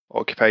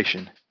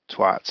 Occupation.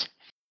 Twat.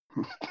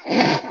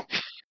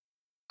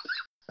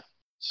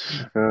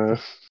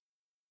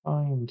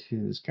 Find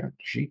his character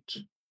sheet.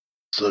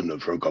 Son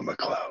of Rogar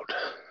McLeod.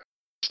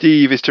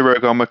 Steve is to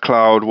Rogar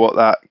McLeod what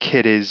that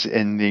kid is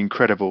in The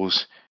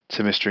Incredibles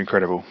to Mr.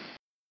 Incredible.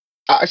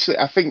 Actually,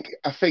 I think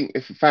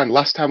if you found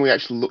last time we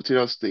actually looked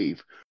at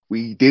Steve,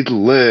 we did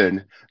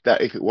learn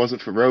that if it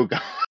wasn't for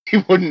Rogar, he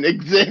wouldn't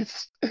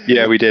exist.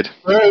 Yeah, we did.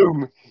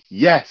 Boom.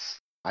 Yes.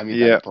 I mean,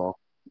 Yeah. Paul.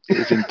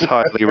 It's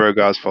entirely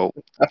Rogar's fault.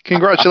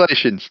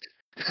 Congratulations.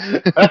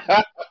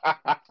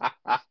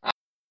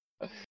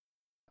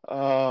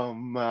 Oh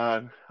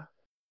man.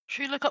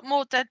 Should we look up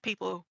more dead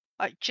people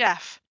like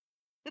Jeff?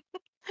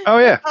 Oh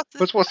yeah.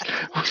 That's What's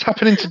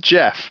happening to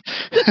Jeff?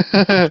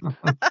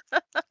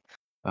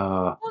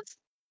 What's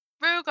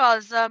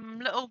Rogar's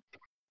little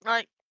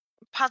like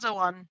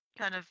Padawan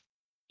kind of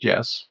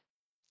Jess.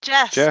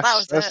 Jess, Jess, that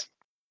was that's- it.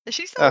 Is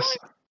she still alive?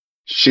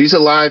 She's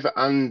alive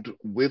and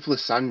with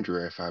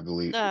Lysandra, if I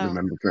No.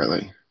 remember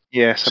correctly.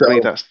 Yes, So- I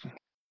believe that's.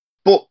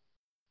 But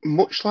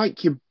much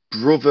like your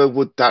brother,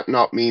 would that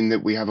not mean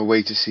that we have a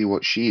way to see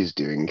what she is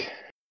doing?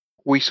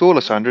 We saw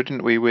Lysandra,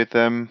 didn't we? With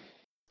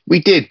We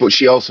did, but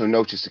she also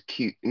noticed her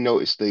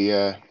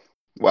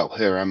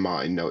and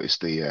Martin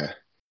noticed the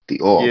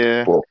orb.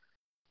 Yeah. But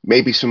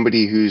maybe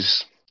somebody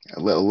who's a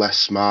little less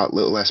smart, a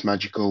little less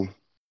magical,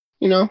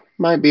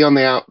 might be on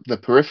the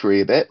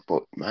periphery a bit,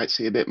 but might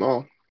see a bit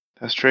more.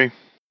 That's true.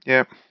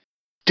 Yeah.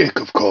 Dick,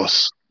 of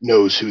course,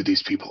 knows who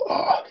these people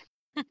are.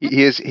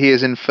 He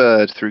is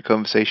inferred through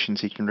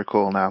conversations he can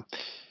recall now.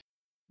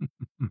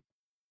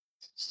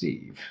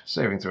 Steve.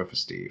 Saving throw for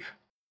Steve.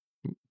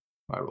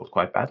 I rolled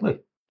quite badly.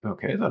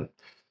 Okay, then.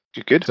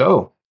 Good.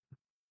 So,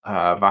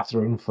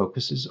 Vatheron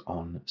focuses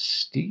on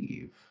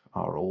Steve,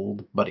 our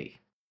old buddy.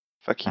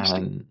 Fuck you,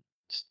 Steve.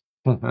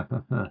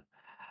 And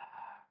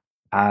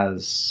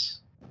as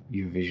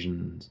your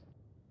vision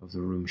of the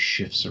room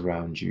shifts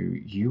around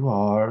you, you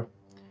are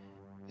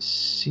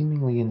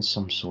seemingly in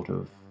some sort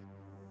of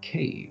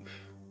cave.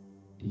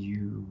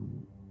 You,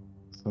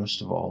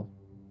 first of all,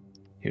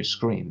 hear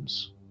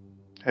screams.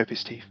 Hope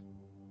it's Steve.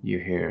 You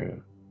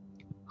hear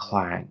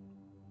clang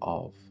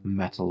of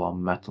metal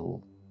on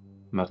metal,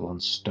 metal on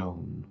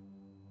stone,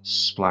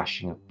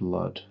 splashing of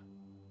blood,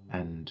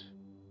 and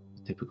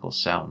typical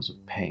sounds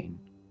of pain.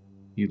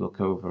 You look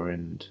over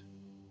and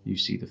you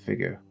see the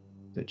figure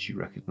that you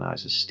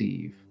recognize as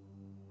Steve,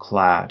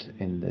 clad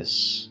in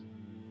this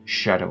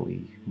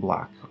shadowy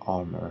black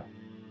armor,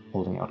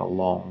 holding out a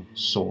long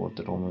sword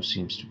that almost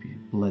seems to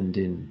blend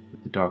in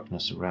with the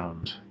darkness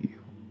around you.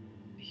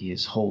 He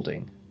is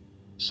holding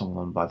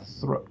someone by the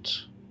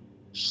throat,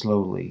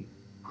 slowly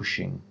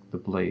pushing the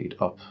blade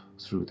up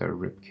through their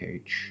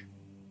ribcage,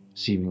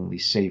 seemingly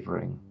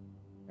savoring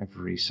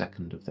every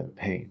second of their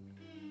pain.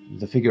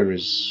 The figure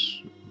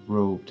is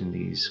robed in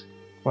these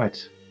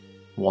quite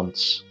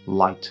once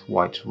light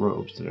white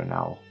robes that are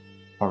now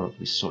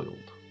horribly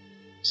soiled.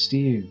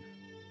 Steve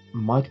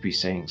might be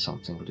saying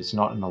something, but it's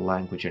not in a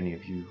language any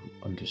of you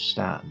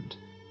understand.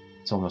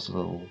 It's almost a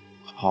little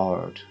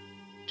hard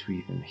to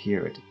even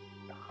hear it.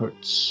 It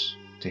hurts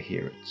to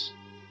hear it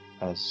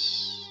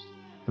as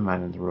the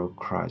man in the robe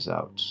cries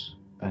out,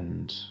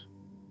 and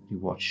you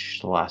watch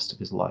the last of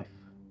his life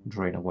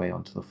drain away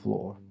onto the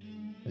floor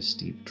as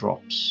Steve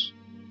drops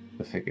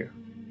the figure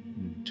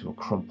into a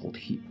crumpled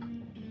heap.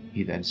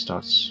 He then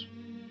starts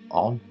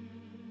on,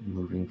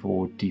 moving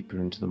forward deeper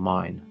into the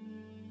mine.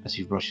 As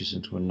he rushes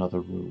into another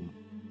room,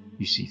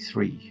 you see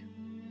 3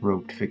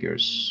 robed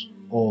figures,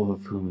 all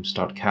of whom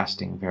start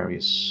casting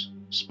various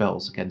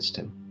spells against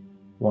him.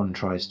 One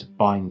tries to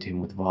bind him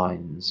with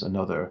vines,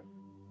 another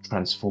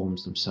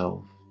transforms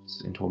themselves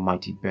into a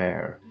mighty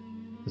bear.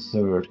 The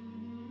third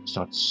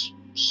starts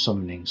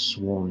summoning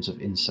swarms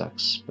of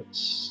insects, but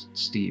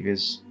Steve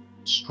is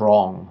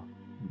strong,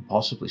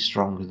 possibly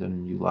stronger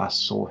than you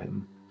last saw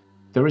him.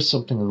 There is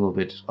something a little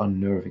bit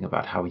unnerving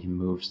about how he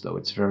moves, though.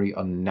 It's very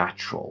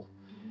unnatural.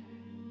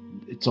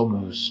 It's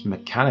almost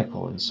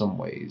mechanical in some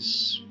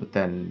ways, but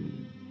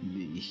then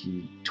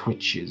he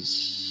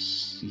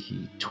twitches,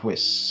 he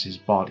twists his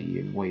body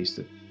in ways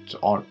that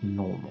aren't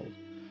normal.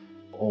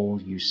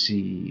 All you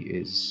see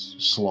is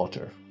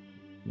slaughter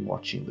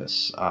watching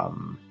this.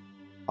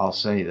 I'll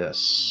say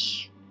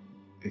this.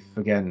 If,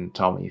 again,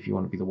 Tommy, if you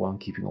want to be the one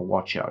keeping a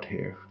watch out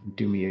here,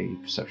 do me a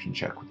perception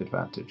check with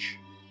advantage.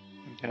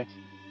 Okay.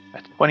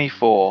 At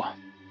 24.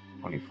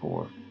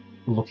 24.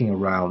 Looking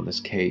around this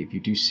cave, you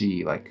do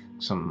see,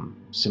 some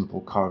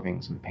simple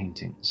carvings and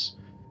paintings.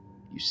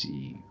 You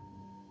see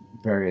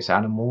various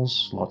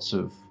animals, lots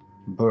of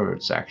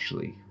birds,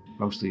 actually,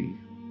 mostly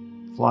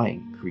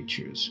flying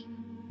creatures.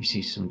 You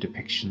see some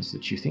depictions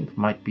that you think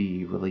might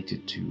be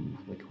related to,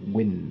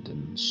 wind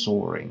and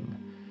soaring.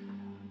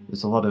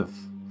 There's a lot of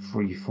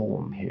free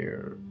form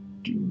here.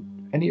 Do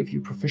any of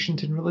you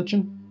proficient in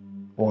religion?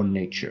 Or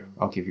nature?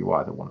 I'll give you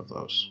either one of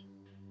those.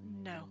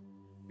 No.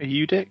 Are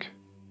you, Dick?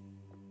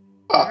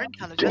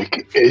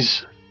 Dick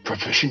is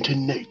proficient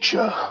in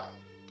nature.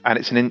 And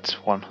it's an int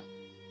one.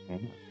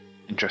 Mm-hmm.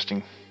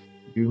 Interesting.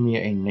 Do me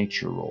a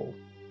nature roll.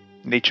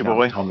 Nature now,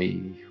 boy.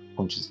 Tommy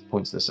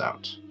points this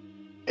out.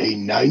 A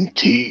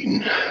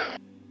 19.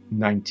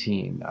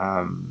 19.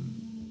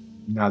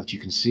 Now that you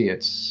can see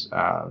it,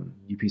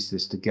 you piece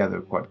this together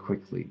quite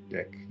quickly,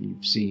 Dick.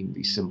 You've seen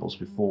these symbols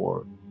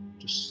before,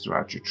 just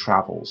throughout your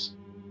travels.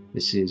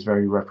 This is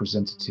very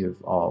representative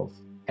of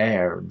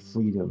air and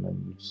freedom,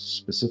 and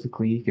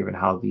specifically, given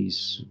how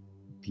these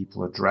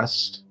people are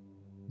dressed,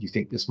 you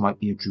think this might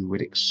be a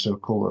druidic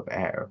circle of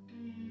air.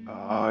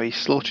 Oh, he's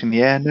slaughtering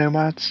the air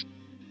nomads?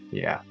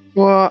 Yeah.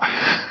 What?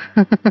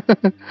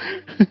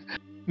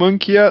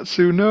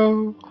 Monkeyatsu,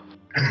 no!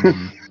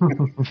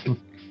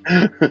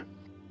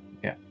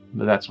 Yeah,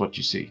 but that's what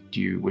you see.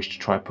 Do you wish to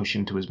try push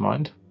into his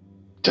mind?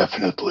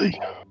 Definitely.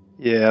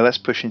 Yeah, let's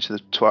push into the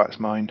twat's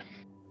mind.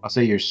 I'll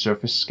say your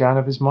surface scan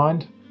of his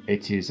mind.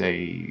 It is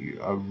a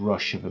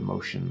rush of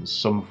emotions,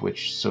 some of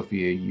which,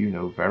 Sophia, you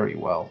know very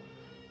well,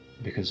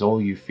 because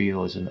all you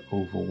feel is an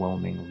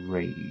overwhelming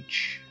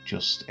rage,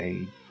 just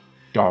a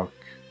dark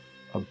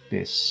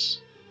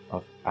abyss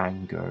of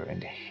anger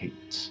and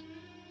hate.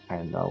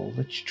 And I'll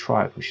let you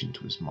try push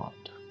into his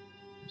mind.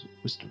 Is it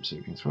wisdom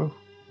saving throw?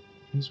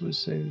 His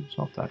wisdom save is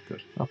not that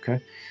good. Okay.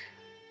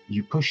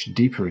 You push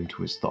deeper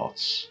into his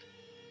thoughts,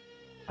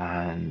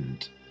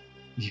 and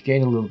you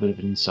gain a little bit of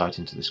an insight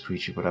into this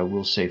creature, but I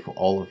will say for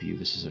all of you,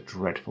 this is a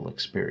dreadful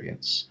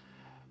experience.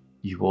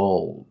 You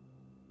all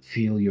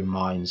feel your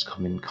minds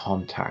come in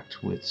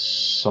contact with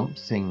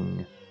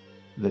something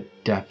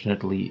that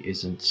definitely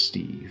isn't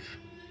Steve.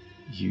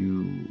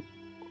 You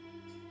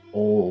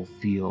all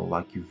feel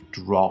like you've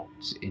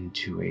dropped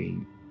into a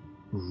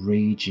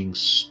raging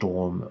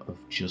storm of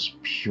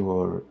just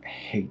pure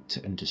hate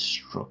and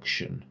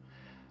destruction.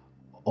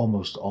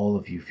 Almost all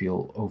of you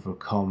feel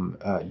overcome.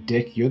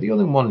 Dick, you're the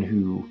only one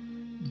who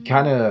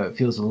kind of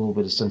feels a little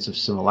bit of sense of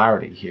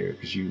similarity here,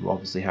 because you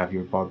obviously have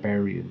your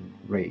barbarian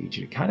rage.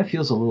 It kind of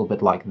feels a little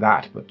bit like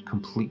that, but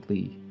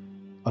completely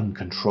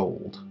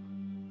uncontrolled.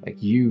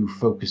 Like you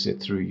focus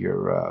it through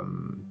your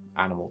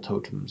animal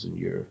totems and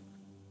your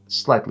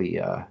slightly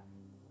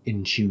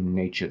in tune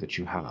nature that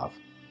you have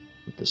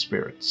with the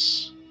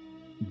spirits.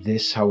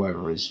 This,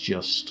 however, is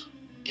just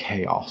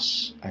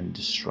chaos and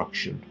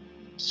destruction.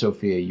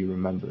 Sophia, you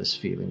remember this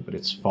feeling, but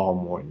it's far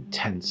more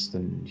intense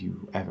than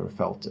you ever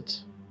felt it.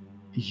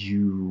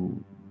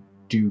 You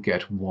do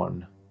get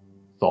one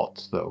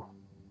thought, though,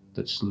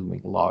 that's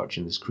looming large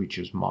in this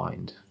creature's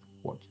mind.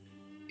 What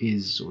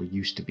is or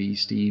used to be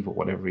Steve, or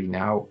whatever he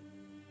now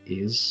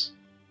is.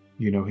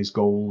 You know, his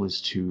goal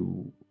is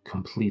to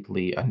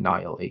completely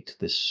annihilate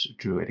this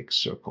druidic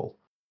circle,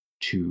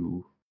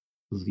 to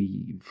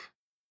leave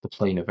the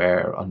plane of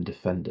air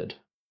undefended.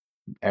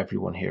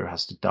 Everyone here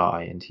has to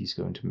die, and he's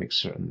going to make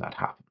certain that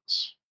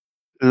happens.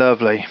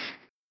 Lovely.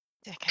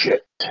 Dickhead.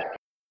 Shit.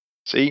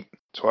 See?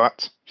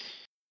 Twat.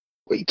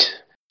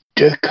 Wait.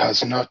 Dick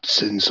has not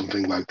seen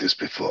something like this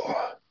before.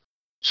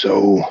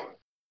 So,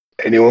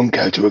 anyone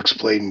care to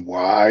explain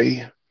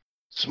why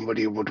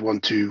somebody would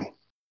want to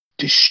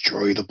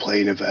destroy the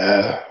plane of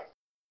air?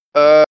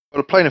 Well,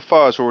 the plane of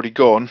fire's already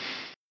gone.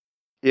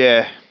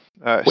 Yeah.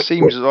 Wait,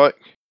 seems like...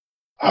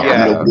 How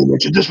Yeah. come nobody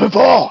mentioned this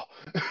before?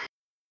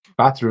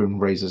 Bathroom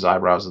raises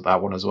eyebrows at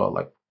that one as well,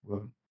 like,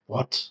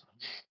 what?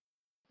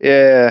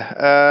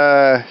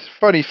 Yeah.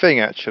 Funny thing,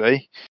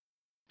 actually.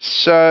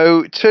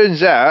 So, it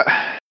turns out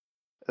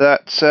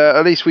that,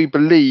 at least we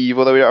believe,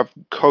 although we don't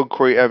have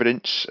concrete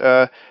evidence,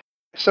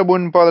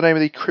 someone by the name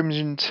of the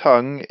Crimson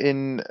Tongue,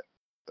 in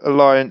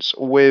alliance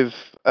with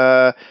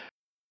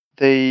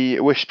the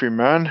Whispering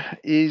Man,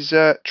 is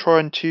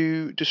trying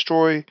to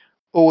destroy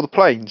all the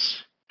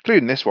planes,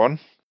 including this one,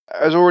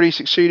 has already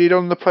succeeded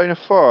on the plane of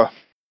fire.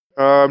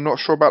 I'm not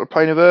sure about the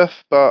plane of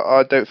earth, but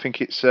I don't think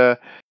it's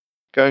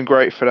going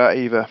great for that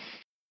either.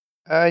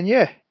 And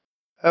yeah,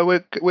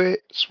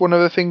 it's one of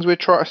the things we're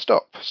trying to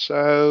stop.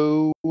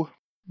 So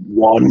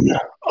One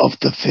of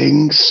the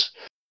things?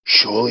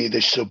 Surely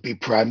this should be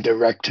Prime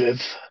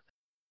Directive.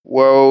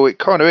 well, it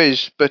kind of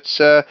is, but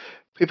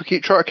people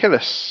keep trying to kill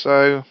us.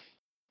 So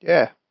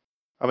yeah,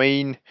 I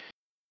mean,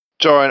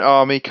 giant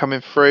army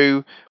coming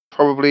through,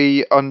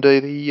 probably under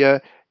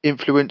the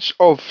influence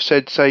of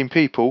said same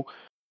people,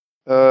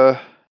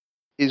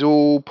 is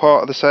all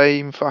part of the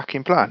same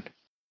fucking plan.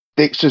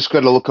 Dick's just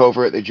going to look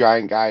over at the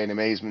giant guy in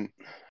amazement.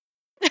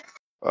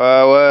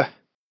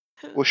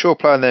 What's your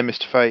plan there,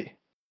 Mr. Fate?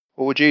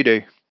 What would you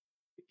do?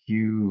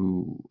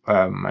 You,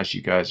 as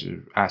you guys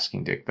are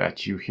asking Dick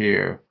that, you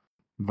hear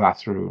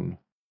Vathrun.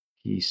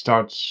 He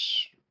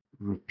starts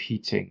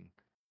repeating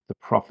the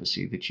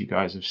prophecy that you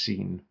guys have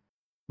seen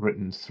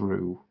written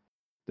through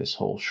this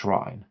whole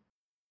shrine.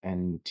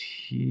 And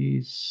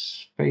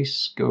his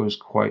face goes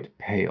quite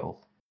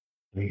pale.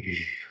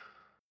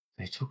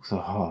 They took the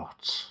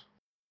heart.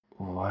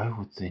 Why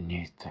would they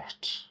need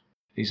that?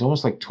 He's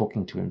almost like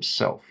talking to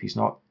himself. He's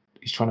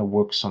trying to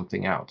work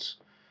something out.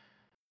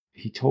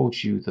 He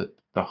told you that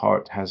the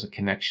heart has a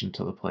connection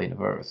to the plane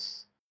of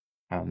earth,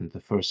 and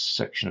the first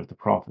section of the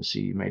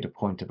prophecy made a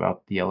point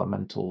about the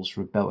elementals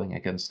rebelling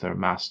against their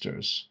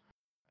masters,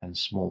 and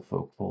small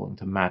folk falling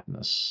to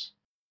madness.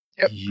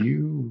 Yep.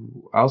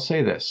 I'll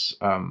say this,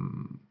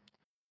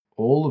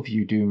 all of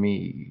you do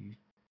me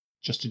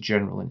just a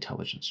general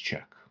intelligence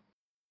check.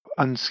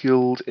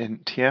 Unskilled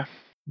int, yeah?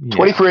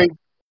 23.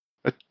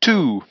 A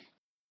 2.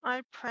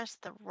 I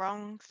pressed the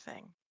wrong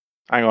thing.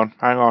 Hang on.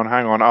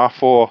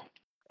 R4.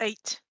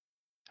 8.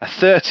 A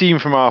 13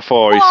 from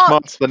R4. He's What?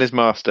 smarter than his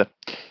master.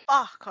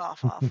 Fuck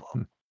off,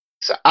 R4.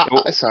 So,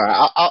 it's all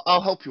right.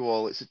 I'll help you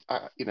all. It's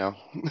you know.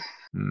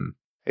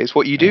 It's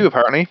what you do,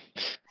 apparently.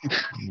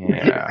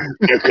 Yeah.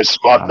 Dick is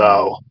smart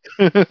now.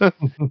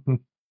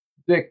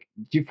 Dick,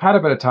 you've had a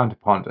bit of time to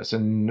ponder this,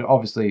 and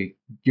obviously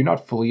you're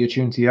not fully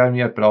attuned to the item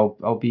yet, but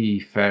I'll be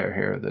fair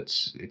here that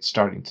it's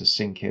starting to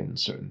sink in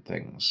certain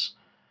things.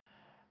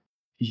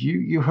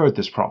 You heard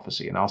this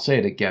prophecy, and I'll say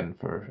it again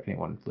for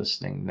anyone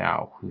listening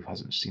now who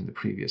hasn't seen the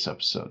previous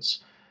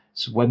episodes.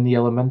 So when the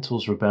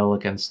elementals rebel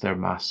against their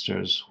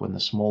masters, when the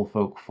small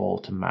folk fall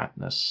to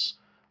madness,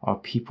 our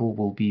people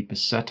will be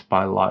beset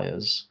by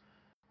liars.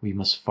 We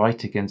must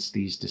fight against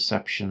these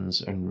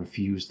deceptions and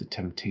refuse the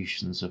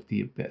temptations of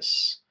the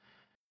abyss.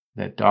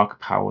 Their dark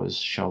powers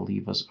shall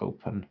leave us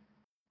open.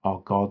 Our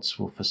gods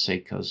will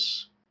forsake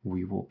us.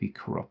 We will be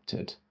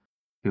corrupted.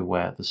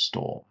 Beware the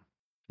storm.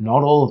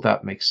 Not all of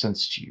that makes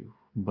sense to you,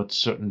 but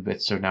certain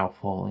bits are now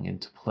falling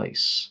into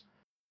place.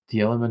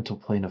 The elemental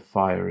plane of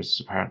fire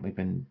has apparently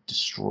been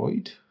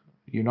destroyed.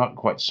 You're not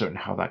quite certain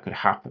how that could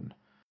happen,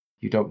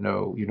 You don't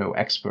know, you're no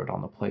expert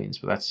on the plains,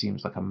 but that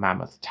seems like a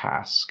mammoth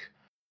task.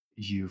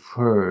 You've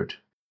heard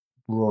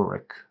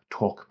Rorik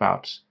talk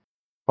about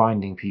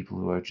finding people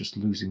who are just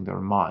losing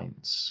their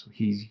minds.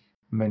 He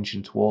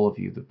mentioned to all of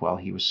you that while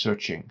he was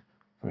searching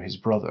for his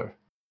brother,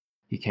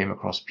 he came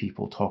across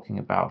people talking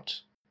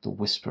about the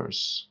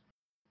whispers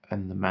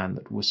and the man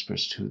that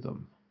whispers to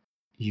them.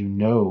 You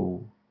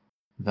know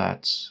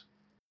that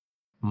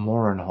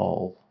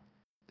Morinhall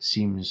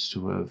seems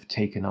to have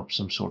taken up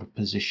some sort of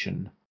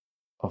position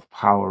of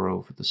power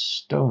over the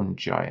stone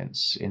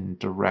giants in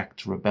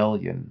direct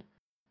rebellion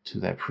to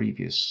their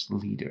previous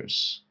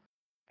leaders.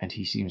 And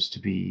he seems to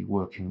be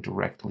working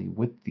directly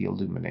with the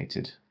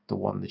Illuminated, the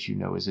one that you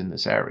know is in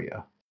this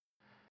area.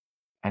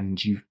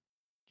 And you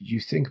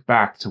think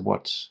back to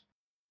what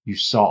you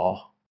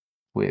saw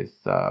with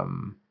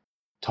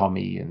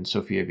Tommy and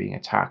Sophia being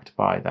attacked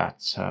by that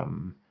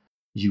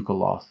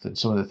Yugoloth, and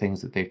some of the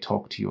things that they've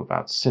talked to you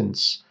about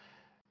since.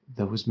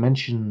 There was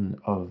mention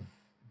of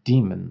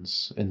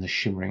demons in the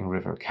Shimmering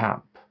River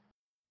camp.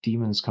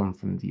 Demons come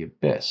from the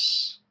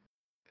abyss.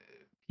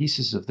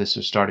 Pieces of this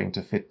are starting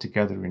to fit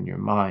together in your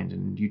mind,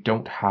 and you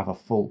don't have a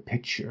full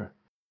picture.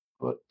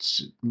 But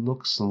it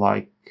looks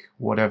like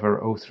whatever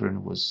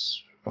Othrin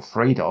was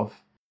afraid of,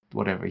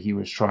 whatever he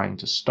was trying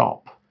to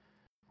stop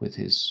with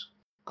his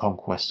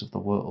conquest of the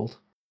world,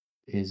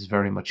 is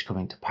very much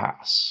coming to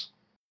pass.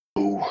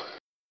 Oh,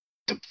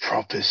 the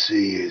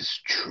prophecy is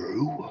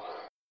true?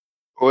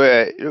 Well,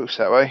 yeah, it looks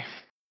that way.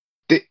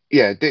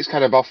 Dick's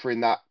kind of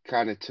offering that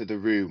kind of to the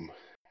room,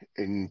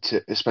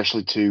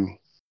 especially to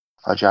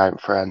our giant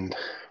friend.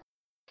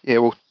 Yeah,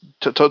 well,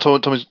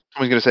 Tommy's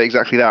going to say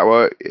exactly that.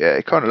 Well, yeah,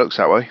 it kind of looks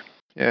that way.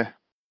 Yeah.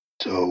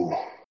 So,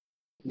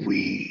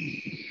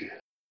 we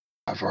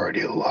have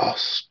already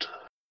lost.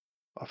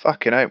 I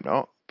fucking hope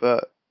not,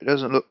 but it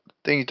doesn't look.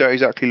 Things don't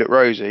exactly look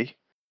rosy.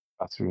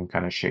 Bathroom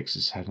kind of shakes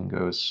his head and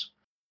goes,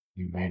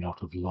 "You may not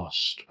have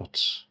lost,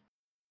 but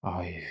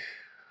I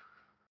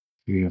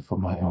fear for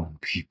my own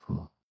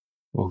people.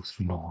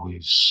 Othrin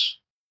always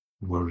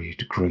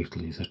worried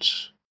greatly that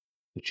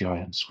the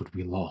giants would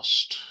be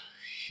lost.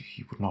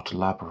 He would not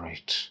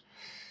elaborate.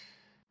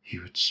 He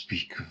would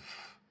speak of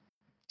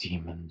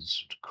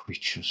demons and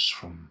creatures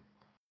from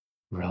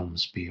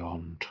realms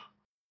beyond.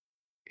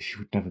 He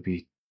would never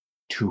be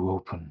too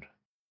open.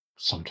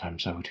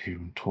 Sometimes I would hear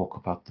him talk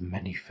about the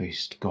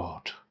many-faced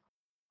god.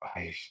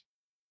 I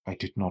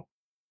did not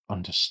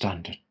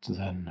understand it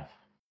then.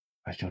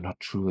 I do not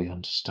truly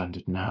understand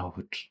it now,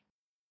 but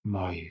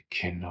my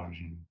kin are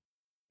in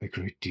a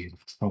great deal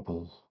of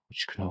trouble,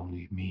 which can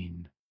only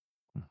mean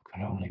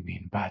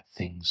bad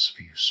things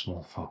for you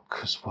small folk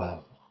as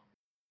well."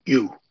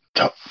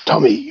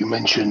 Tommy, you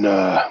mentioned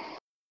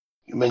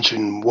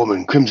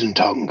woman, Crimson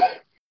Tongue.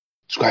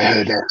 That's what I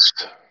heard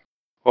next.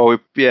 Well,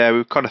 we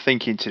were kind of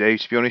thinking today,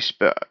 to be honest,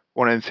 but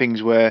one of them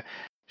things where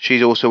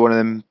she's also one of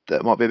them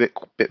that might be a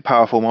bit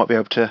powerful, might be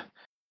able to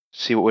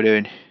see what we're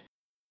doing.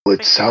 Well,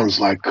 it sounds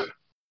like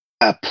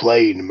a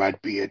plane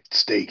might be at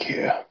stake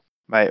here.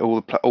 Mate,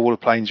 all the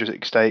planes are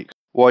at stake.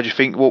 Why do you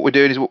think what we're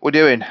doing is what we're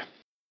doing?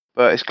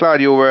 But it's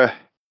glad you're.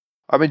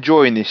 I'm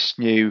enjoying this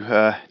new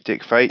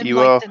Dick Fate. You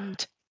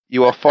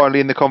are finally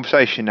in the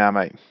conversation now,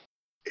 mate.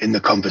 In the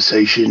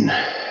conversation?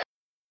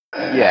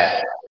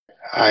 Yeah.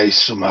 I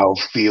somehow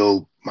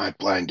feel my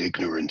blind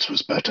ignorance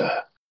was better.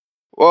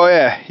 Well,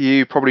 yeah,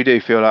 you probably do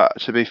feel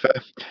that, to be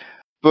fair.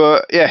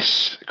 But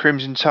yes,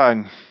 Crimson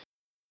Tongue.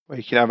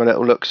 We can have a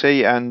little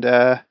look-see and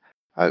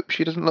hope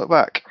she doesn't look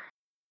back.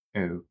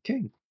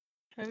 Okay.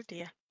 Oh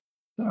dear.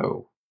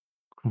 So,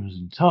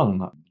 Crimson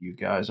Tongue, you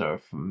guys are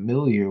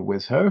familiar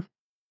with her.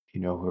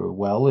 You know her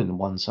well in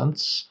one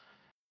sense.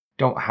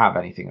 Don't have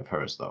anything of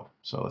hers, though,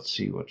 so let's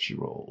see what she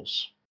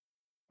rolls.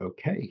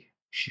 Okay,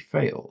 she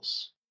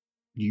fails.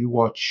 You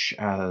watch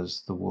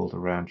as the world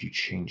around you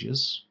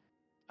changes,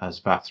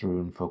 as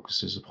Vathrun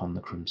focuses upon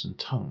the Crimson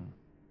Tongue.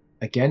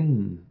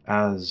 Again,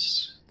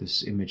 as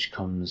this image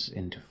comes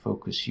into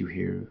focus, you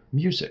hear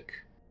music,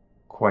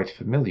 quite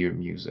familiar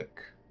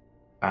music,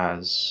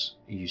 as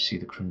you see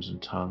the Crimson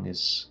Tongue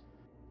is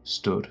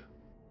stood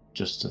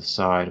just to the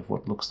side of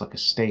what looks like a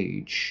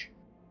stage.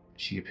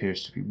 She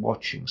appears to be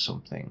watching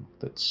something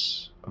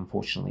that's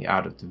unfortunately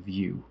out of the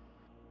view,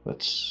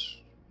 but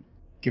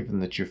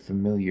given that you're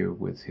familiar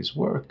with his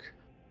work,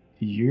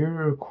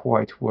 you're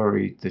quite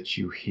worried that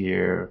you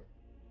hear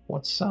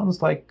what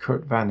sounds like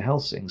Kurt Van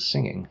Helsing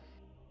singing.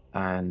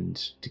 And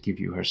to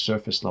give you her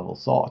surface level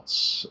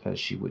thoughts as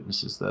she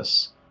witnesses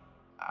this,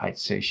 I'd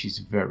say she's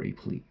very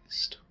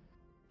pleased.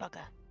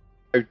 Bugger.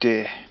 Oh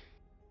dear.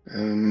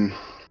 So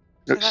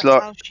Looks that's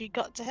like how she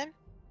got to him?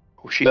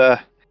 well, she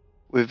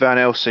with Van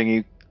Helsing,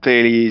 who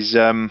clearly is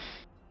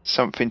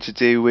something to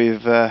do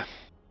with,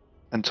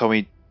 and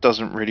Tommy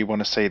doesn't really want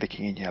to say the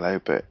King in Yellow,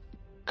 but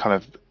kind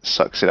of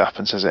sucks it up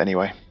and says it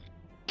anyway.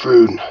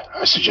 Prune,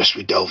 I suggest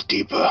we delve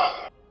deeper.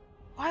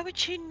 Why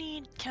would you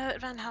need Kurt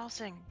Van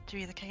Helsing to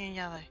be the King in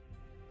Yellow?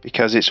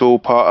 Because it's all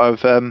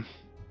part of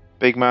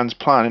Big Man's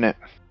plan, isn't it?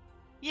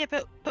 Yeah,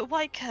 but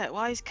why Kurt?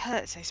 Why is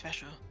Kurt so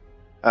special?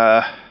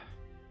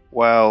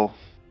 Well,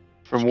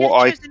 From She what could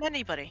I, have chosen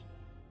anybody.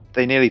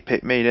 they nearly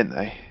picked me, didn't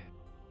they?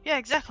 Yeah,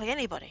 exactly.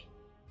 Anybody.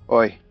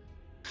 Oi.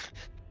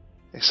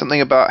 There's something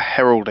about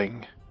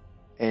heralding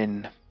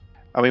in.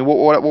 I mean,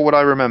 what would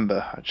I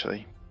remember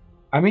actually?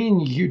 I mean,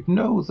 you'd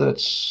know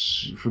that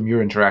from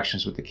your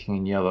interactions with the King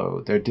in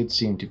Yellow, there did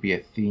seem to be a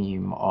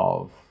theme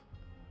of.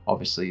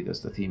 Obviously,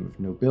 there's the theme of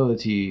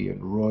nobility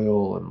and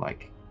royal and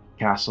like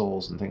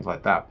castles and things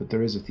like that, but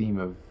there is a theme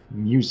of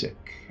music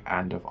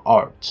and of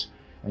art.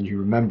 And you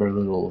remember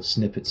little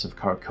snippets of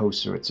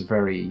Carcosa. It's a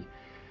very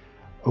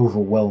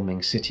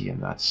overwhelming city in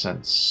that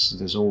sense.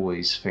 There's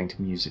always faint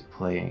music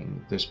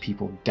playing. There's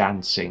people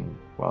dancing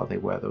while they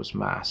wear those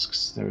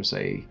masks. There's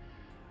a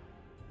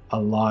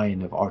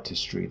line of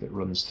artistry that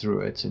runs through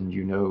it, and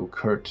you know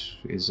Kurt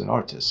is an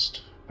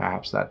artist.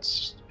 Perhaps that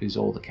is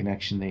all the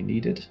connection they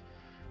needed.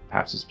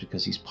 Perhaps it's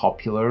because he's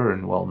popular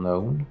and well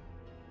known.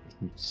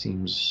 It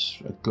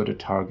seems as good a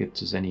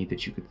target as any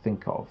that you could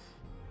think of.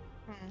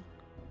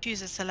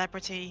 Choose a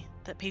celebrity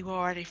that people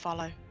already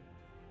follow.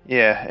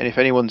 Yeah, and if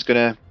anyone's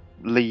gonna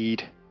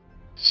lead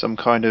some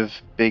kind of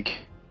big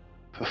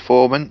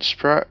performance,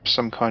 perhaps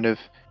some kind of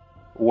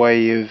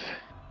way of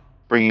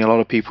bringing a lot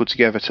of people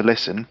together to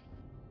listen,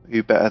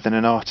 who better than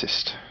an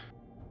artist?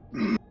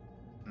 Right,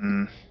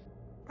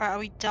 are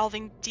we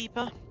delving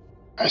deeper?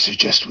 I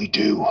suggest we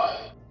do.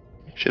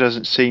 She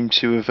doesn't seem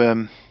to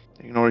have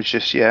acknowledged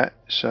this yet,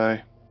 so.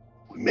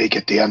 We may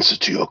get the answer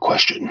to your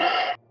question.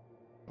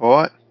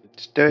 Alright,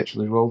 let's do it.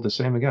 Actually rolled the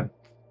same again.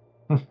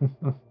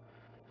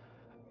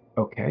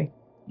 Okay.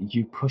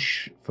 You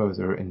push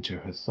further into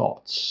her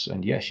thoughts,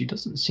 and yes, she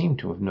doesn't seem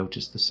to have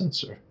noticed the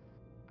sensor.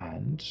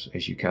 And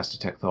as you cast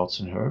Detect Thoughts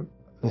on her,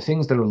 the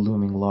things that are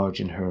looming large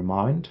in her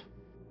mind,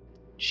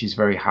 she's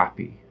very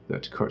happy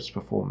that Kurt's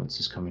performance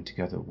is coming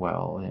together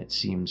well, and it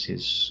seems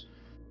his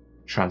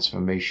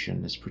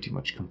transformation is pretty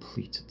much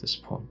complete at this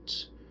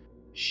point.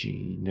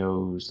 She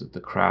knows that the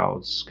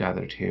crowds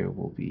gathered here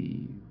will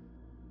be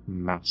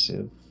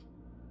massive,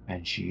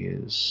 and she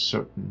is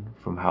certain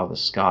from how the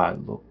sky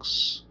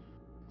looks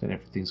that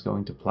everything's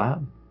going to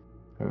plan.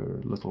 Her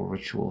little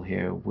ritual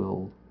here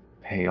will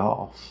pay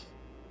off.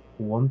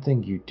 One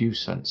thing you do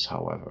sense,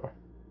 however,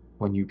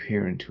 when you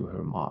peer into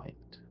her mind,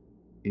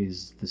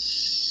 is the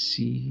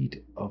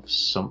seed of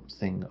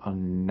something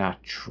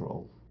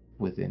unnatural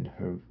within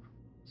her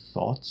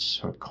thoughts,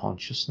 her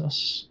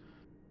consciousness.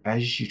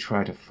 As you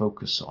try to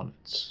focus on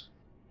it,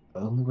 the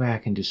only way I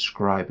can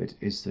describe it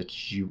is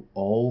that you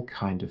all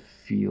kind of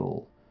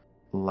feel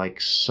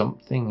like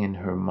something in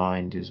her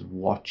mind is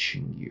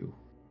watching you.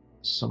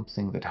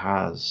 Something that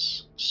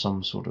has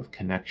some sort of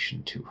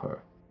connection to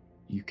her.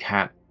 You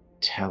can't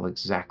tell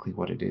exactly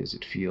what it is.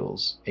 It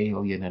feels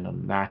alien and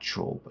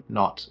unnatural, but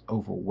not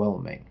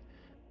overwhelming.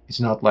 It's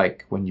not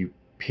like when you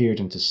peered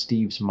into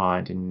Steve's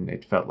mind and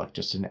it felt like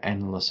just an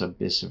endless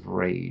abyss of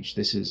rage.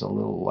 This is a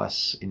little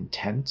less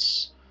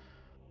intense,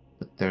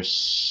 but there's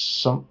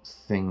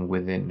something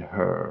within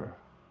her,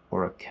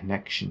 or a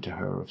connection to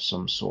her of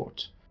some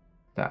sort,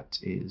 that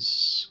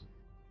is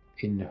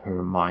in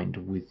her mind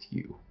with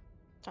you.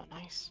 Not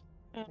nice.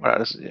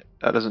 Well,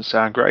 that doesn't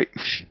sound great.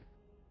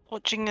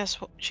 Watching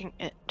us, watching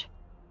it.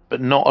 But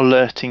not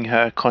alerting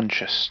her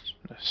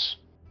consciousness,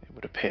 it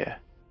would appear.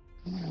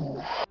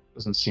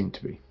 Doesn't seem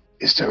to be.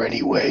 Is there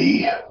any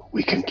way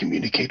we can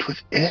communicate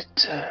with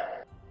it?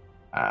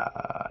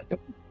 I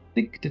don't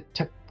think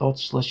Detect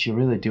Thoughts lets you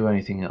really do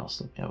anything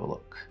else. Let me have a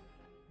look.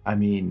 I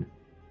mean,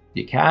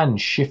 you can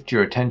shift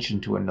your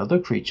attention to another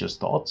creature's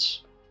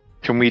thoughts.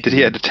 Can we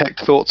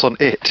detect thoughts on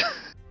it?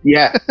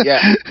 Yeah.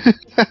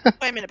 Wait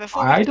a minute,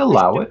 before I'd we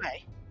allow shift it.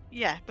 away.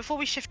 Yeah, before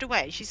we shift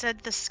away, she said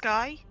the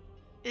sky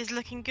is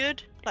looking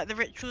good, like the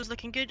ritual is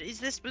looking good. Is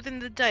this within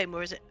the dome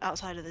or is it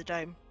outside of the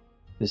dome?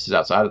 This is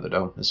outside of the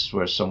dome. This is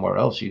where somewhere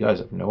else. You guys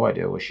have no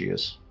idea where she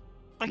is.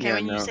 Okay, Yeah,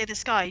 when you no. say the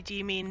sky, do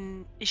you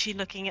mean, is she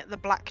looking at the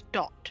black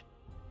dot?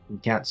 You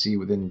can't see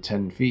within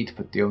 10 feet,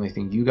 but the only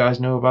thing you guys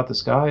know about the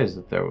sky is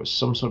that there was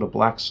some sort of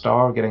black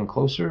star getting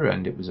closer,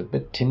 and it was a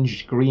bit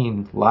tinged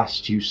green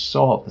last you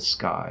saw the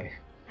sky.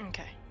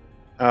 Okay.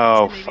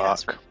 Oh, So maybe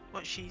that's fuck.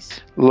 what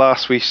she's...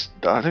 Last we...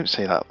 I don't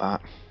say that.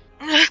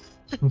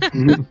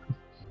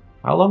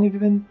 How long have you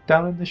been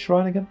down in the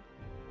shrine again?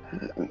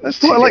 That's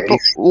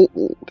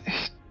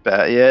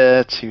Better,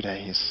 yeah, 2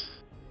 days.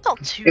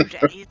 Not 2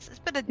 days, it's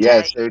been a day.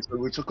 Yeah, so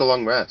we took a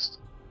long rest.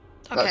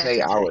 Okay, That's it's 8 a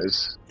day.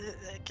 hours.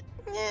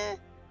 Yeah.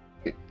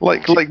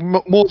 Like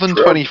more than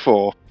Sure.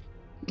 24.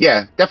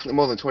 Yeah, definitely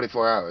more than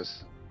 24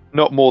 hours.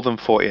 Not more than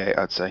 48,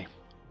 I'd say.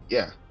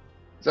 Yeah.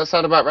 Does that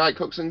sound about right,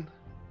 Cookson?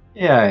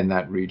 Yeah, in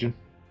that region.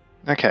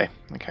 Okay.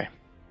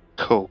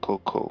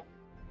 Cool.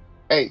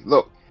 Hey,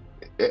 look.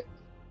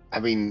 I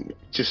mean,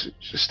 just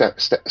step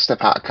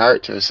out of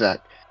character a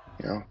sec.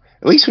 You know,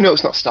 at least we know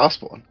it's not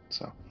Starspawn.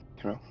 So,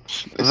 you know,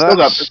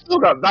 it's still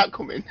got that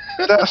coming.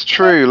 That's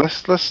true.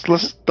 Let's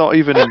not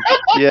even.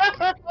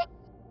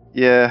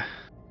 Yeah.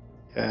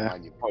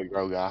 Man, you boy,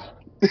 Rogar.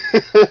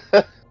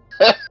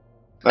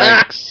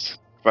 Thanks,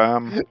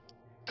 fam.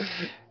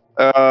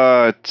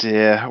 Oh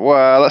dear.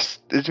 Well,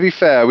 to be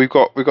fair, we've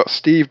got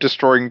Steve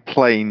destroying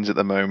planes at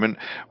the moment.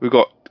 We've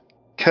got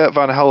Kurt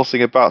Van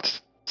Helsing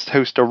about to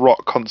host a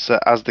rock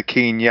concert as the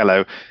King in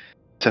Yellow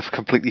to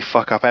completely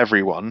fuck up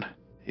everyone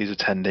who's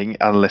attending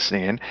and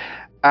listening in.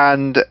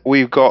 And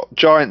we've got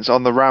giants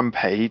on the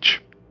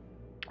rampage.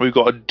 We've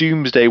got a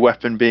doomsday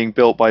weapon being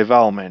built by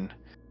Valmin.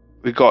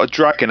 We've got a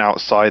dragon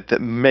outside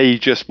that may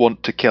just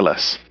want to kill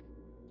us.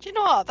 Do you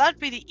know what? That'd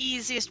be the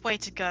easiest way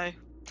to go.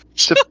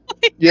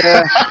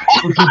 Yeah.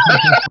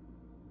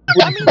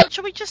 I mean,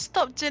 should we just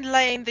stop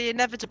delaying the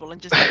inevitable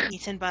and just get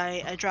eaten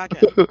by a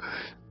dragon?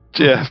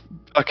 Yeah.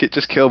 Fuck it,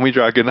 just kill me,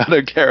 dragon. I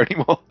don't care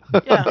anymore.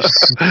 Yeah.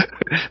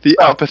 The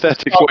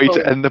apathetic way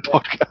to end the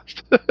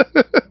podcast.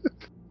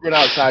 Run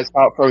outside,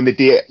 start throwing the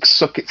DX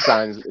suck it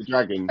signs at the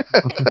dragon,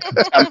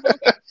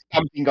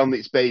 stamping on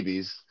its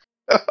babies.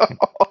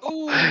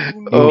 Ooh,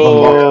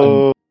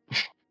 Oh.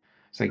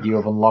 It's like you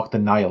have unlocked the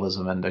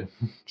nihilism ending.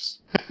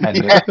 Just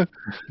end it.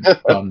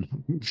 Done.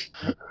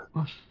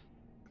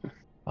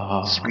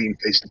 Screen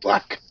face to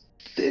black.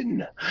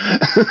 Thin.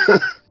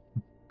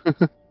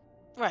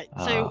 Right,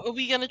 so are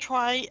we going to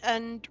try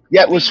and...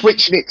 Yeah, we're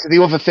switching it to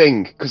the other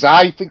thing, because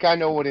I think I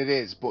know what it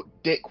is, but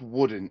Dick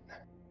wouldn't.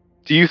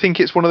 Do you think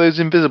it's one of those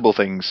invisible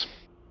things?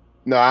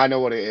 No, I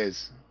know what it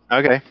is.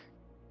 Okay.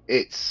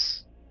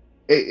 It's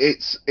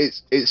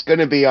going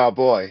to be our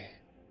boy,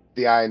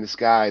 the Eye in the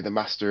Sky, the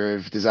Master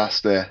of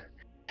Disaster.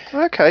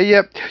 Okay,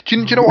 yeah. Do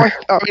you know what?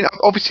 I mean,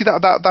 obviously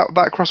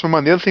that crossed my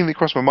mind. The other thing that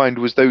crossed my mind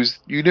was those.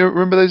 You know,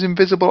 remember those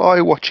invisible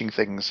eye watching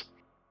things?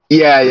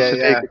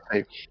 Yeah.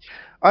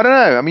 I don't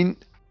know. I mean,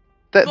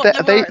 They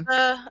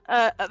were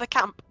at the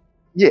camp.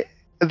 Yeah,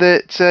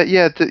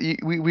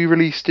 we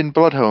released in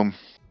Bloodhome.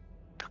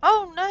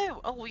 Oh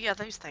no! Oh yeah,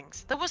 those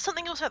things. There was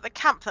something else at the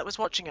camp that was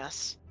watching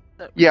us.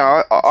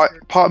 Yeah, I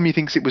part of me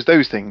thinks it was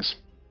those things.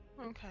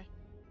 Okay.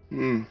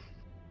 Mm.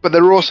 But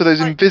there were also those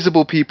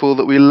invisible people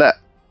that we let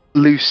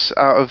loose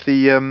out of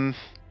the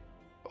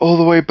all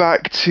the way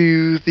back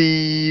to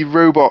the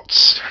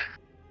robots.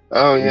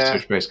 Oh yeah.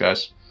 Research base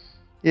guys.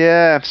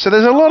 Yeah, so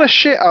there's a lot of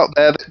shit out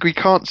there that we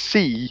can't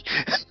see.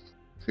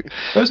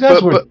 Those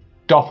guys were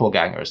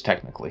doppelgangers,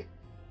 technically.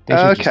 They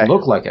should just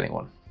look like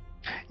anyone.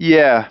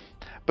 Yeah,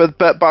 but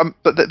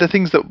the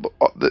things that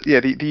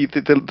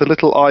the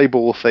little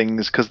eyeball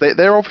things, because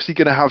they're obviously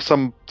going to have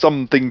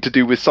something to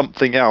do with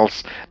something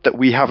else that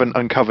we haven't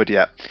uncovered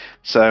yet.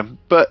 So,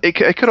 but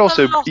it could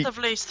also be a lot of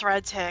loose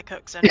threads here,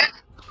 Cookson.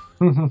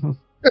 I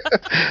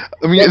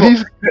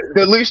mean,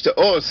 they're loose to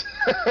us.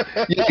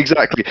 Yeah,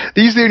 exactly.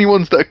 These are the only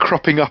ones that are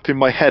cropping up in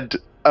my head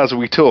as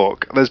we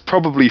talk. There's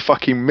probably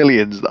fucking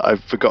millions that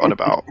I've forgotten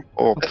about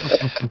or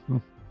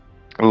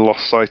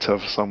lost sight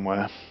of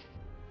somewhere.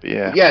 But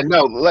yeah. Yeah.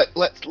 No.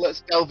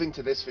 Let's delve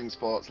into this thing,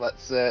 sports.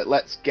 Let's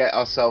get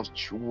ourselves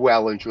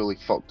well and truly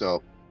fucked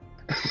up.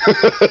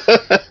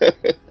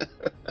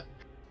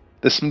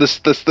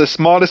 The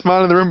smartest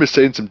man in the room is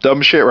saying some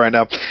dumb shit right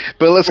now,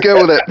 but let's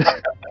go with it.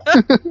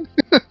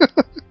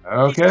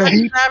 Okay.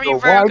 He's very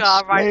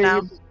Rogar right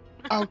now.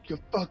 Out your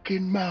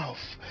fucking mouth.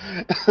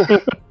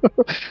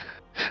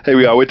 Here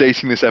we are. We're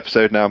dating this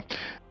episode now.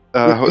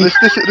 This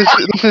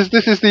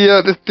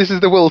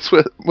is the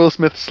Will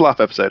Smith slap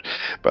episode,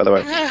 by the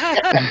way.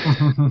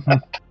 I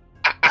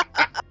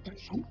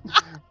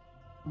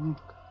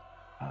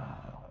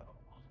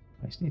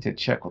just need to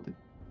check what the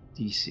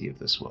DC of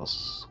this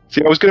was.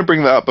 See, I was going to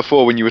bring that up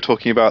before when you were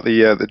talking about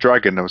the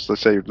dragon. I was to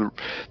say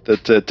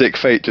that Dick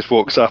Fate just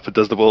walks up and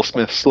does the Will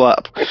Smith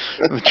slap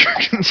on the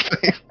dragon's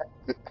face.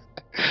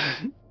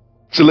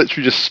 So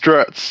literally just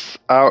struts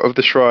out of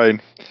the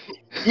shrine.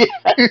 Yeah.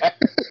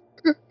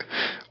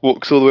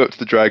 Walks all the way up to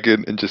the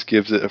dragon and just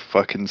gives it a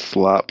fucking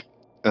slap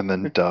and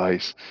then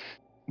dies.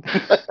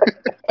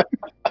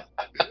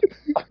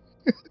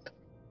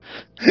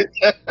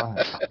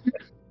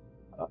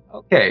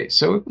 Okay,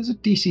 so it was a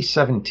DC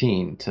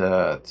 17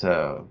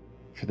 for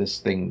this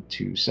thing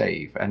to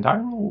save, and I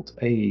rolled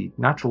a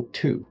natural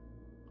 2.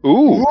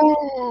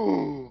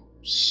 Ooh.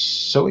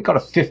 So it got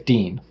a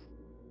 15.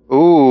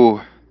 Ooh.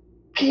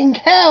 King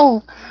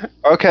hell.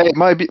 Okay,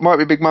 might be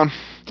big man.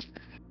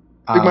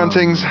 Big man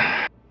things.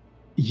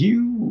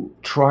 You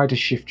try to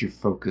shift your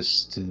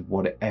focus to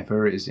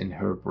whatever is in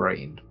her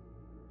brain.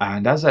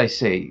 And as I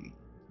say,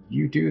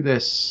 you do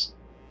this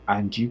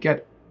and you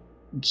get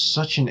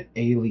such an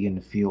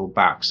alien feel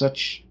back,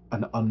 such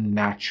an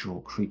unnatural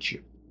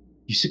creature.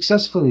 You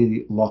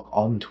successfully lock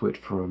onto it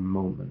for a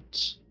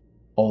moment,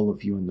 all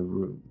of you in the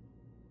room.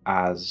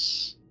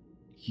 As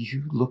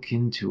you look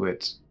into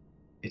it,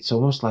 it's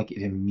almost like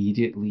it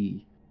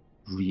immediately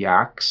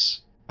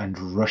reacts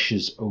and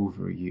rushes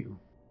over you.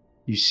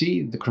 You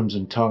see the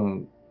Crimson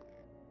Tongue,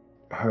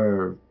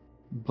 her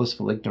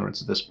blissful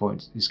ignorance at this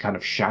point is kind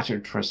of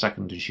shattered for a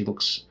second, and she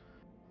looks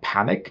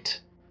panicked,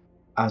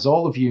 as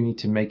all of you need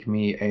to make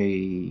me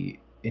a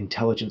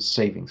intelligence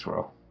saving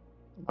throw.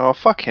 Oh,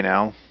 fucking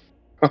hell.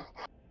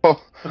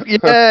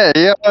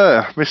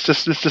 Yeah.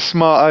 Mr.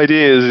 Smart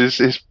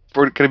Ideas is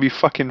going to be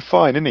fucking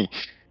fine, isn't he?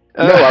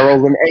 No, I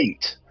rolled an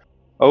 8.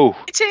 Oh.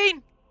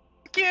 18!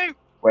 Thank you!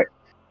 Wait,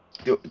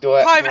 Do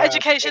I Private have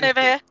education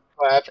over here.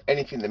 Do I have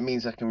anything that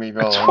means I can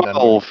re-roll? A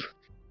 12.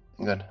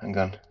 Hang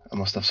on. I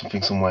must have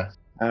something somewhere.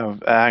 Oh,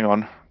 hang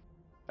on.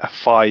 A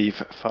 5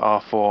 for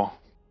R4.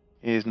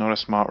 He is not a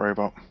smart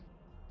robot.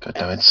 God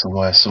damn it!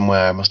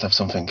 Somewhere I must have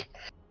something.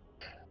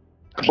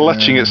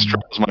 Clutching at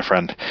straws, my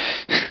friend.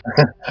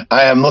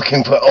 I am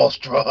looking for all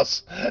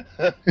straws.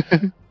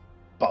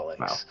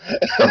 Bollocks.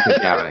 Don't think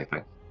you have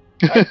anything.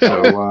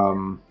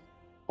 So,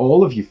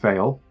 all of you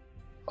fail,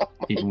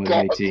 even with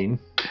an 18.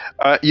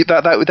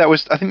 That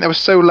was. I think that was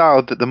so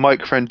loud that the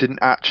microphone didn't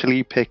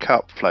actually pick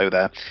up Flo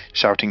there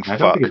shouting I "fuck."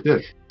 don't think it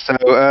did. So,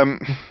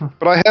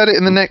 but I heard it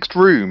in the next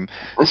room.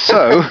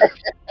 So,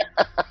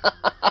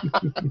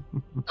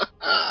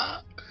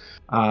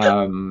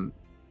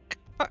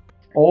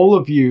 all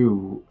of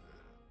you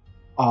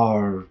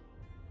are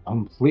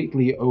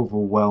completely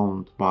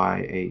overwhelmed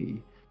by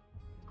a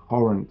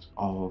torrent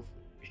of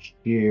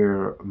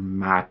sheer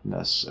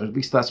madness. Or at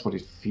least that's what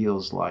it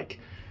feels like.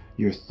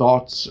 Your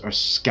thoughts are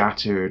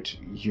scattered.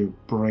 Your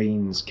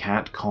brains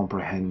can't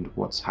comprehend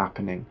what's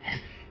happening.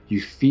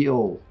 You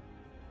feel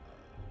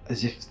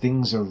as if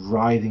things are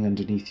writhing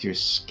underneath your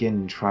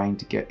skin, trying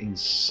to get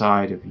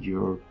inside of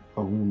your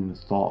own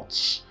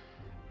thoughts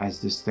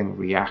as this thing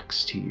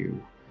reacts to you.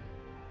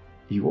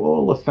 You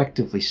all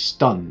effectively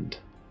stunned.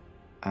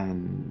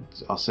 And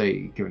I'll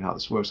say, given how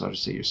this works, I'll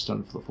just say you're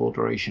stunned for the full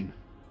duration.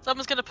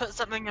 Someone's going to put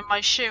something in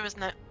my shoe,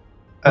 isn't it?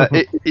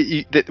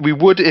 we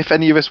would if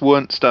any of us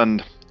weren't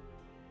stunned.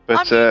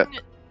 But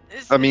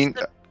is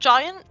the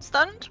giant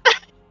stunned?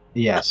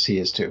 Yes, he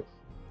is too.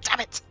 Damn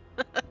it!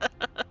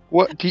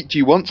 What do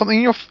you want something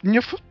in your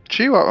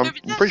shoe? I'm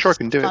pretty sure I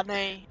can do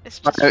funny. it. It's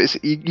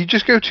just... You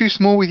just go too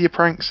small with your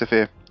pranks,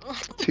 Sophia.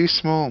 Too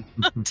small.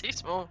 Too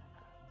small.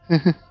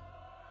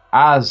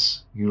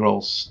 As you're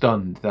all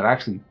stunned, that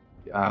actually,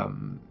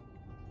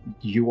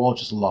 you all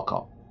just lock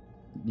up.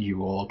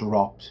 You all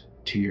dropped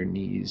to your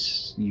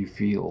knees. You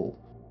feel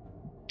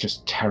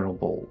just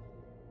terrible.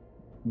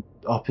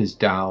 Up is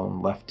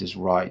down, left is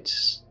right.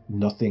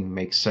 Nothing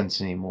makes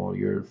sense anymore.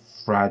 Your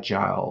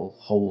fragile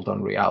hold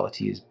on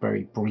reality is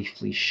very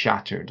briefly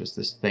shattered as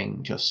this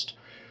thing just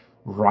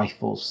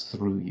rifles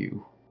through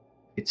you.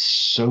 It's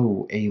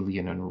so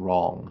alien and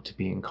wrong to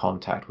be in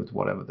contact with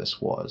whatever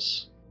this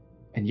was.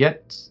 And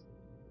yet,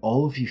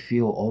 all of you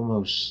feel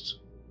almost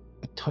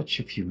a touch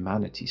of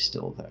humanity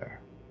still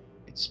there.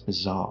 It's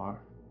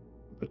bizarre.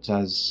 But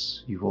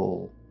as you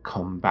all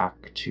come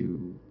back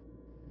to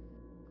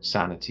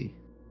sanity,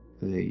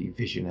 the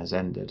vision has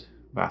ended.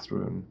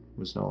 Vathrun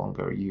was no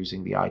longer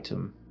using the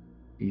item.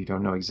 You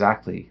don't know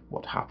exactly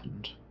what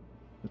happened,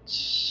 but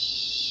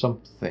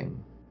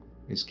something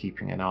is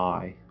keeping an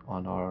eye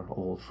on our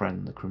old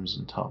friend, the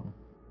Crimson Tongue.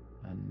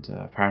 And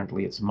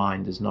apparently its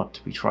mind is not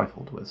to be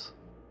trifled with.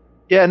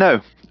 Yeah,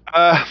 no.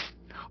 I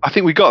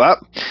think we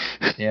got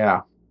that.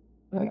 Yeah.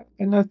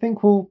 And I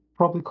think we'll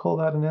probably call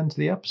that an end to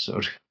the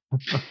episode.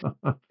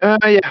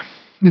 Yeah.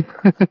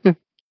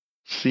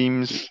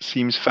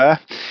 Seems fair.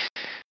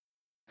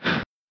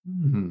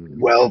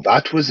 Well,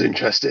 that was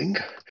interesting.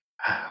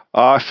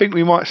 I think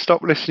we might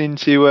stop listening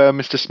to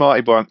Mr.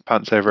 Smarty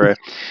Pants over here.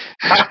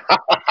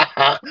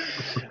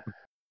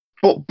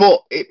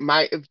 But it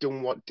might have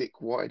done what Dick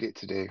wanted it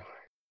to do.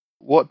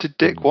 What did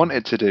Dick want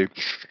it to do?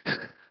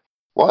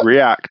 What?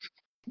 React.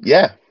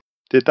 Yeah.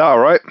 Did that all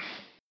right?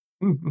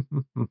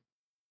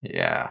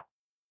 Yeah.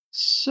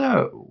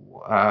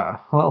 So,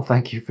 well,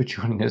 thank you for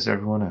joining us,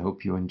 everyone. I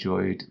hope you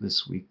enjoyed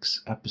this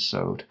week's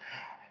episode.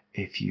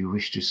 If you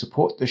wish to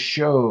support the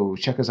show,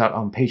 check us out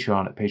on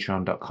Patreon at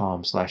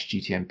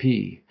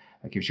patreon.com/GTMP.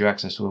 That gives you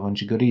access to a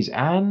bunch of goodies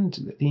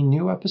and the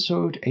new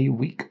episode a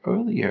week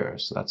earlier.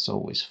 So that's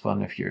always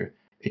fun. If you're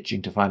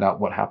itching to find out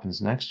what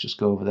happens next, just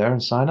go over there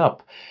and sign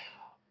up.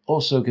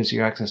 Also gives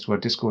you access to our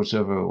Discord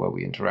server where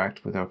we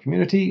interact with our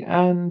community.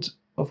 And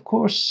of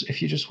course,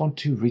 if you just want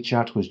to reach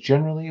out to us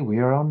generally, we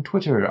are on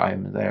Twitter.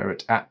 I'm there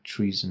at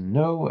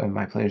 @TreasonNo, and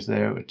my players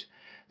there at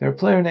their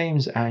player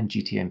names and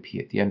GTMP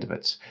at the end of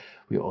it.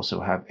 We also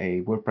have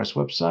a WordPress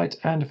website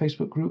and a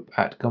Facebook group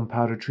at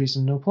Gunpowder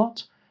Treason No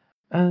Plot.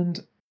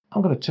 And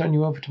I'm going to turn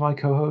you over to my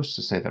co-hosts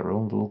to say their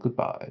own little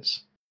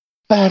goodbyes.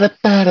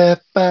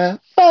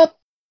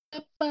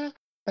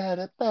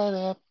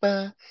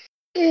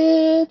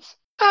 It's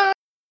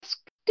Ask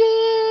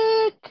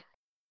Dick.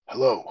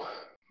 Hello,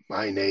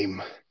 my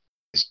name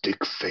is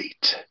Dick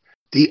Fate,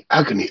 the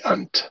Agony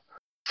Ant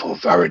for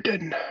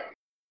Varadin.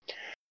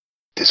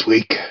 This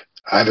week,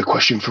 I have a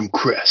question from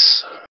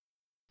Chris.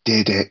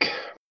 Dear Dick,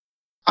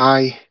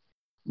 I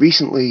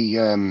recently,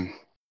 I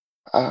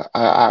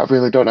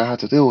really don't know how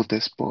to deal with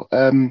this, but,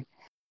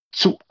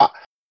 so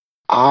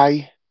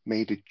I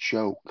made a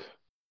joke,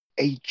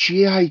 a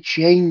G.I.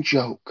 Jane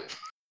joke,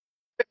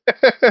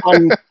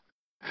 and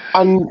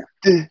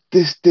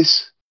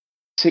this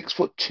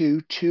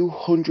 6'2",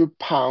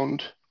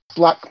 200-pound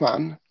black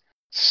man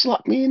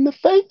slapped me in the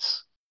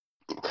face,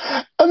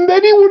 and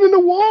then he won an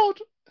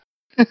award.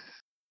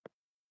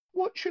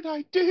 What should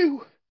I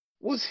do?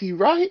 Was he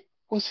right?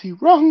 Was he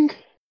wrong?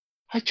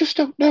 I just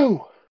don't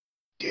know.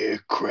 Dear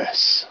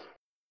Chris,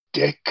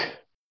 Dick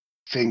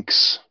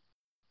thinks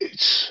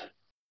it's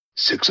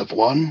 6 of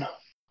one,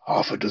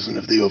 half a dozen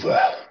of the other.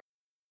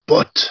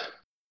 But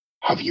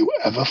have you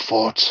ever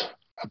thought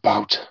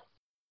about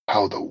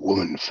how the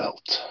woman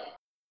felt?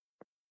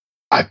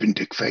 I've been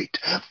Dick Fate.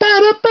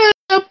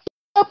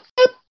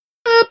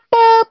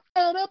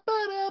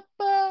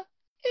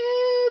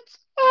 It's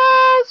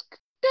Ask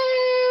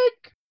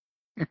Dick.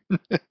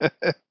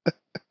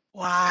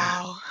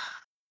 Wow.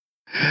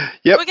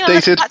 Yep, We're gonna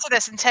listen dated. back to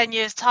this in 10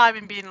 years' time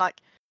and being like,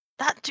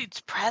 that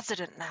dude's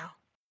president now.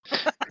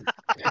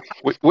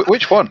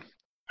 Which one?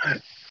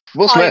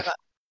 Will Smith.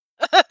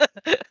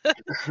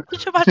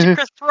 Could you imagine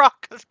Chris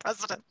Rock as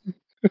president?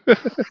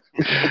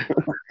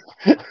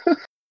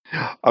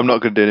 I'm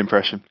not going to do an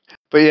impression,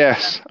 but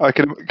yes, I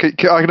can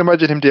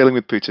imagine him dealing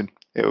with Putin.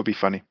 It would be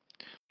funny.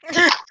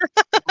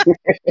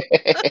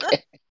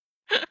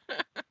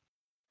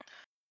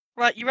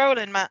 Right, you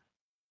rolling, Matt?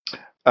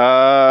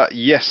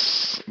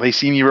 Yes, they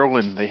see me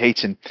rolling. They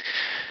hate him.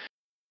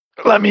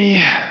 Let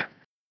me.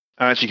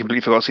 I actually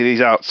completely forgot to see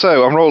these out.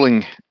 So I'm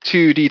rolling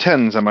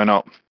 2d10s, am I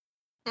not?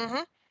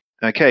 Mm-hmm.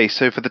 Okay,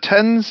 so for the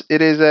 10s,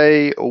 it is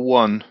a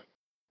 1.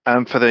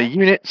 And for the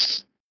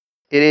units,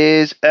 it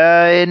is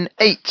an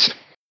 8.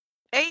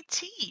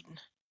 18.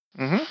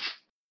 Mm-hmm.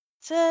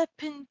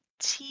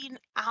 Serpentine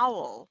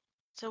owl.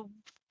 It's a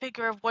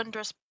figure of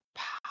wondrous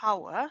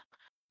power.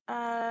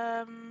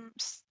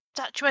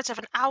 Statuette of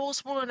an owl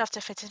small enough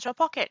to fit into a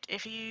pocket.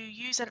 If you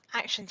use an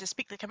action to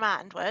speak the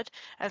command word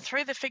and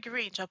throw the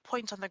figurine to a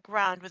point on the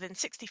ground within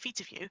 60 feet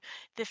of you,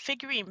 the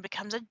figurine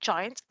becomes a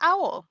giant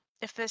owl.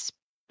 If the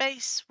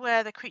space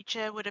where the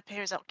creature would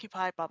appear is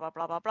occupied, blah, blah,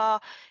 blah, blah, blah,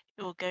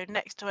 it will go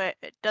next to it.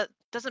 It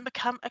doesn't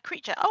become a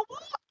creature. Oh,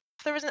 what?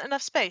 If there isn't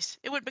enough space,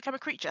 it wouldn't become a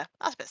creature.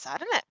 That's a bit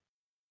sad, isn't it?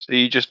 So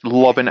you just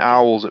lobbing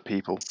owls at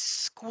people.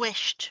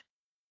 Squished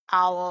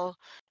owl.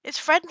 It's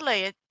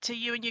friendly to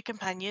you and your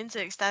companions.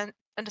 It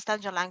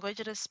understands your language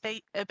and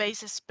obeys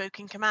the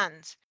spoken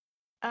commands.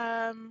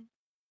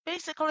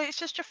 Basically, it's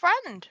just your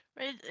friend.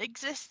 It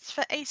exists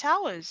for 8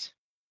 hours.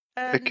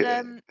 And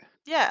Okay.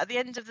 yeah, at the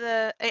end of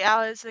the 8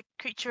 hours, the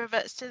creature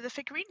reverts to the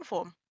figurine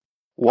form.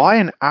 Why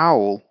an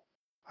owl?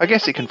 I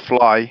guess it can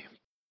fly.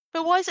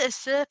 But why is it a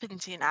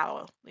serpentine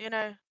owl? You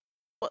know,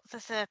 what's the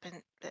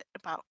serpent bit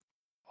about?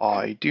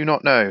 I do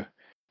not know.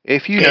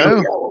 If you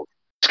know,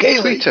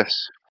 Scaly. tweet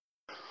us.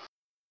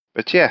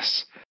 But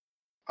yes,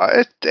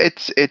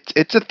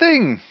 it's a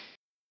thing.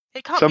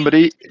 It can't Somebody-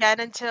 be used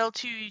again until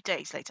 2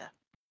 days later.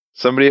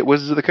 Somebody at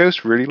Wizards of the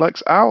Coast really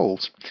likes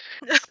owls.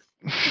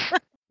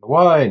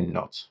 Why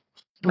not?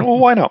 Well,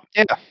 why not?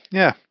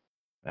 Yeah.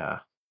 Yeah.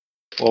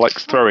 Or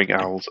likes throwing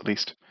owls, at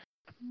least.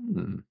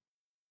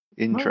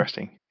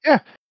 Interesting. Yeah,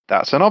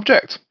 that's an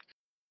object.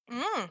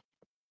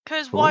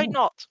 Because why Cool.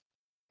 not?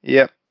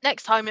 Yep.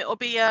 Next time it'll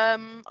be I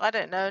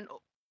don't know,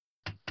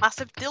 a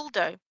massive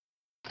dildo.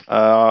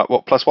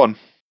 What, +1?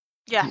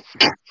 Yeah.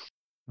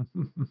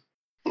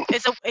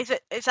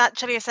 It's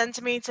actually a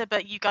centimeter,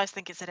 but you guys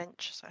think it's an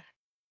inch. So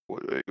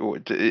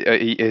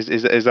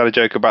Is that a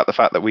joke about the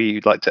fact that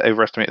we like to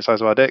overestimate the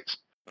size of our dicks?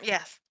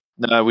 yes.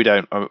 No, we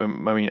don't. I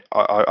mean,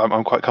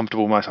 I'm quite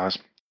comfortable with my size.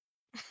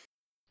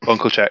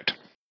 Uncle checked.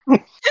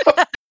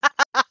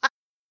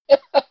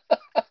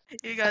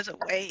 You guys are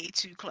way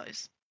too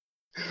close.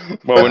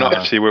 Well, we're not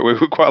actually. We're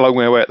quite a long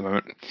way away at the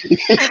moment.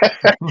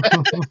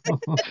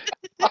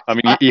 I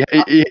mean,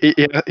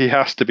 he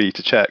has to be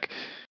to check.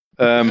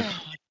 Can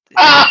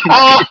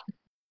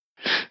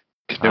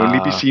only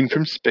be seen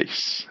from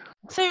space.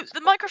 So the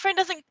microphone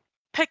doesn't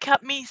pick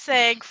up me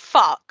saying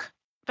fuck,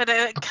 but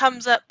it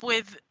comes up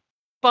with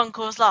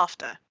Bunkle's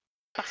laughter.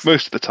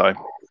 Most of the time.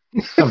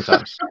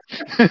 Sometimes.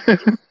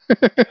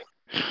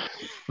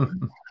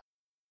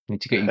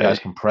 Need to get you guys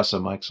compressor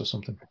mics or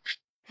something.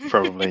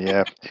 Probably,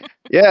 yeah.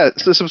 Yeah,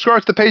 so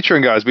subscribe to the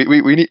Patreon, guys. We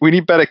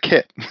need better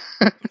kit.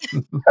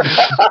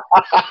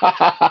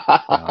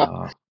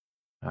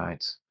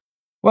 Right.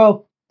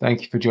 Well,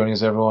 thank you for joining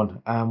us,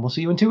 everyone, and we'll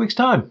see you in 2 weeks'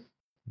 time.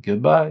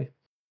 Goodbye.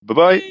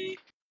 Bye-bye.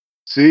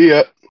 See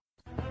ya.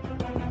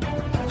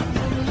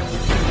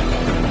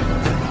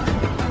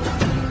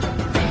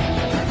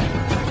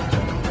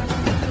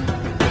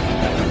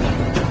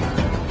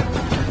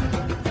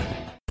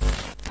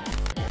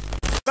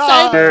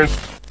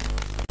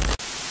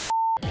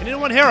 Can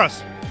anyone hear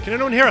us? Can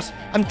anyone hear us?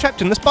 I'm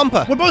trapped in this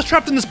bumper. We're both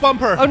trapped in this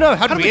bumper. Oh no,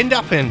 how do we end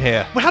up in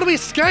here? Well, how do we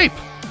escape?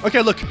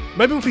 Okay, look,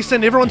 maybe if we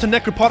send everyone to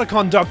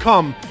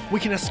necropodicon.com, we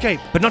can escape.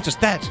 But not just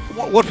that.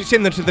 What if we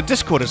send them to the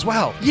Discord as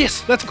well?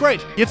 Yes, that's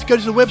great. You have to go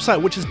to the website,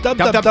 which is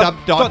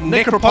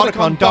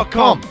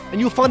www.necropodicon.com.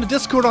 and you'll find a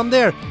Discord on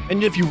there.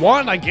 And if you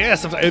want, I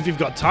guess, if you've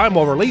got time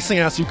while releasing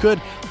us, you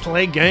could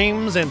play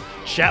games and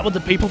chat with the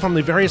people from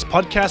the various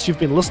podcasts you've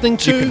been listening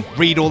to. You can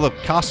read all the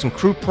cast and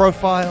crew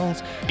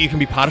profiles. You can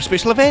be part of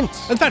special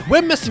events. In fact,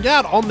 we're missing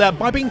out on that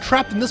by being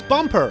trapped in this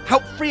bumper.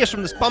 Help free us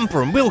from this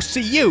bumper and we'll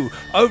see you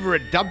over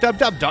at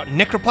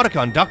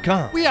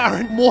www.necropodicon.com. We are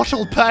in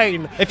mortal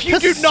pain. If you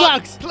This do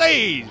not, sucks.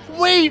 please,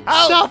 We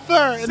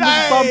suffer in this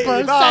Save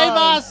bumper. us. Save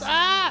us!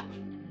 Ah!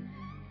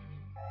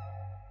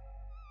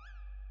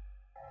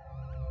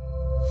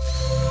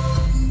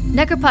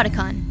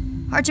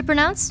 Necropodicon. Hard to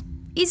pronounce,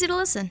 easy to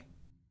listen.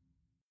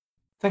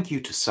 Thank you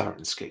to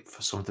Sirenscape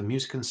for some of the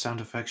music and sound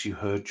effects you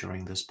heard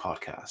during this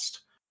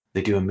podcast.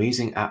 They do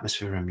amazing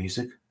atmosphere and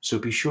music, so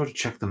be sure to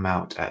check them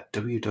out at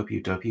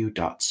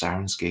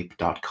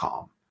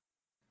www.sirenscape.com.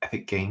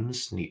 Epic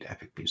games need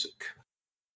epic music.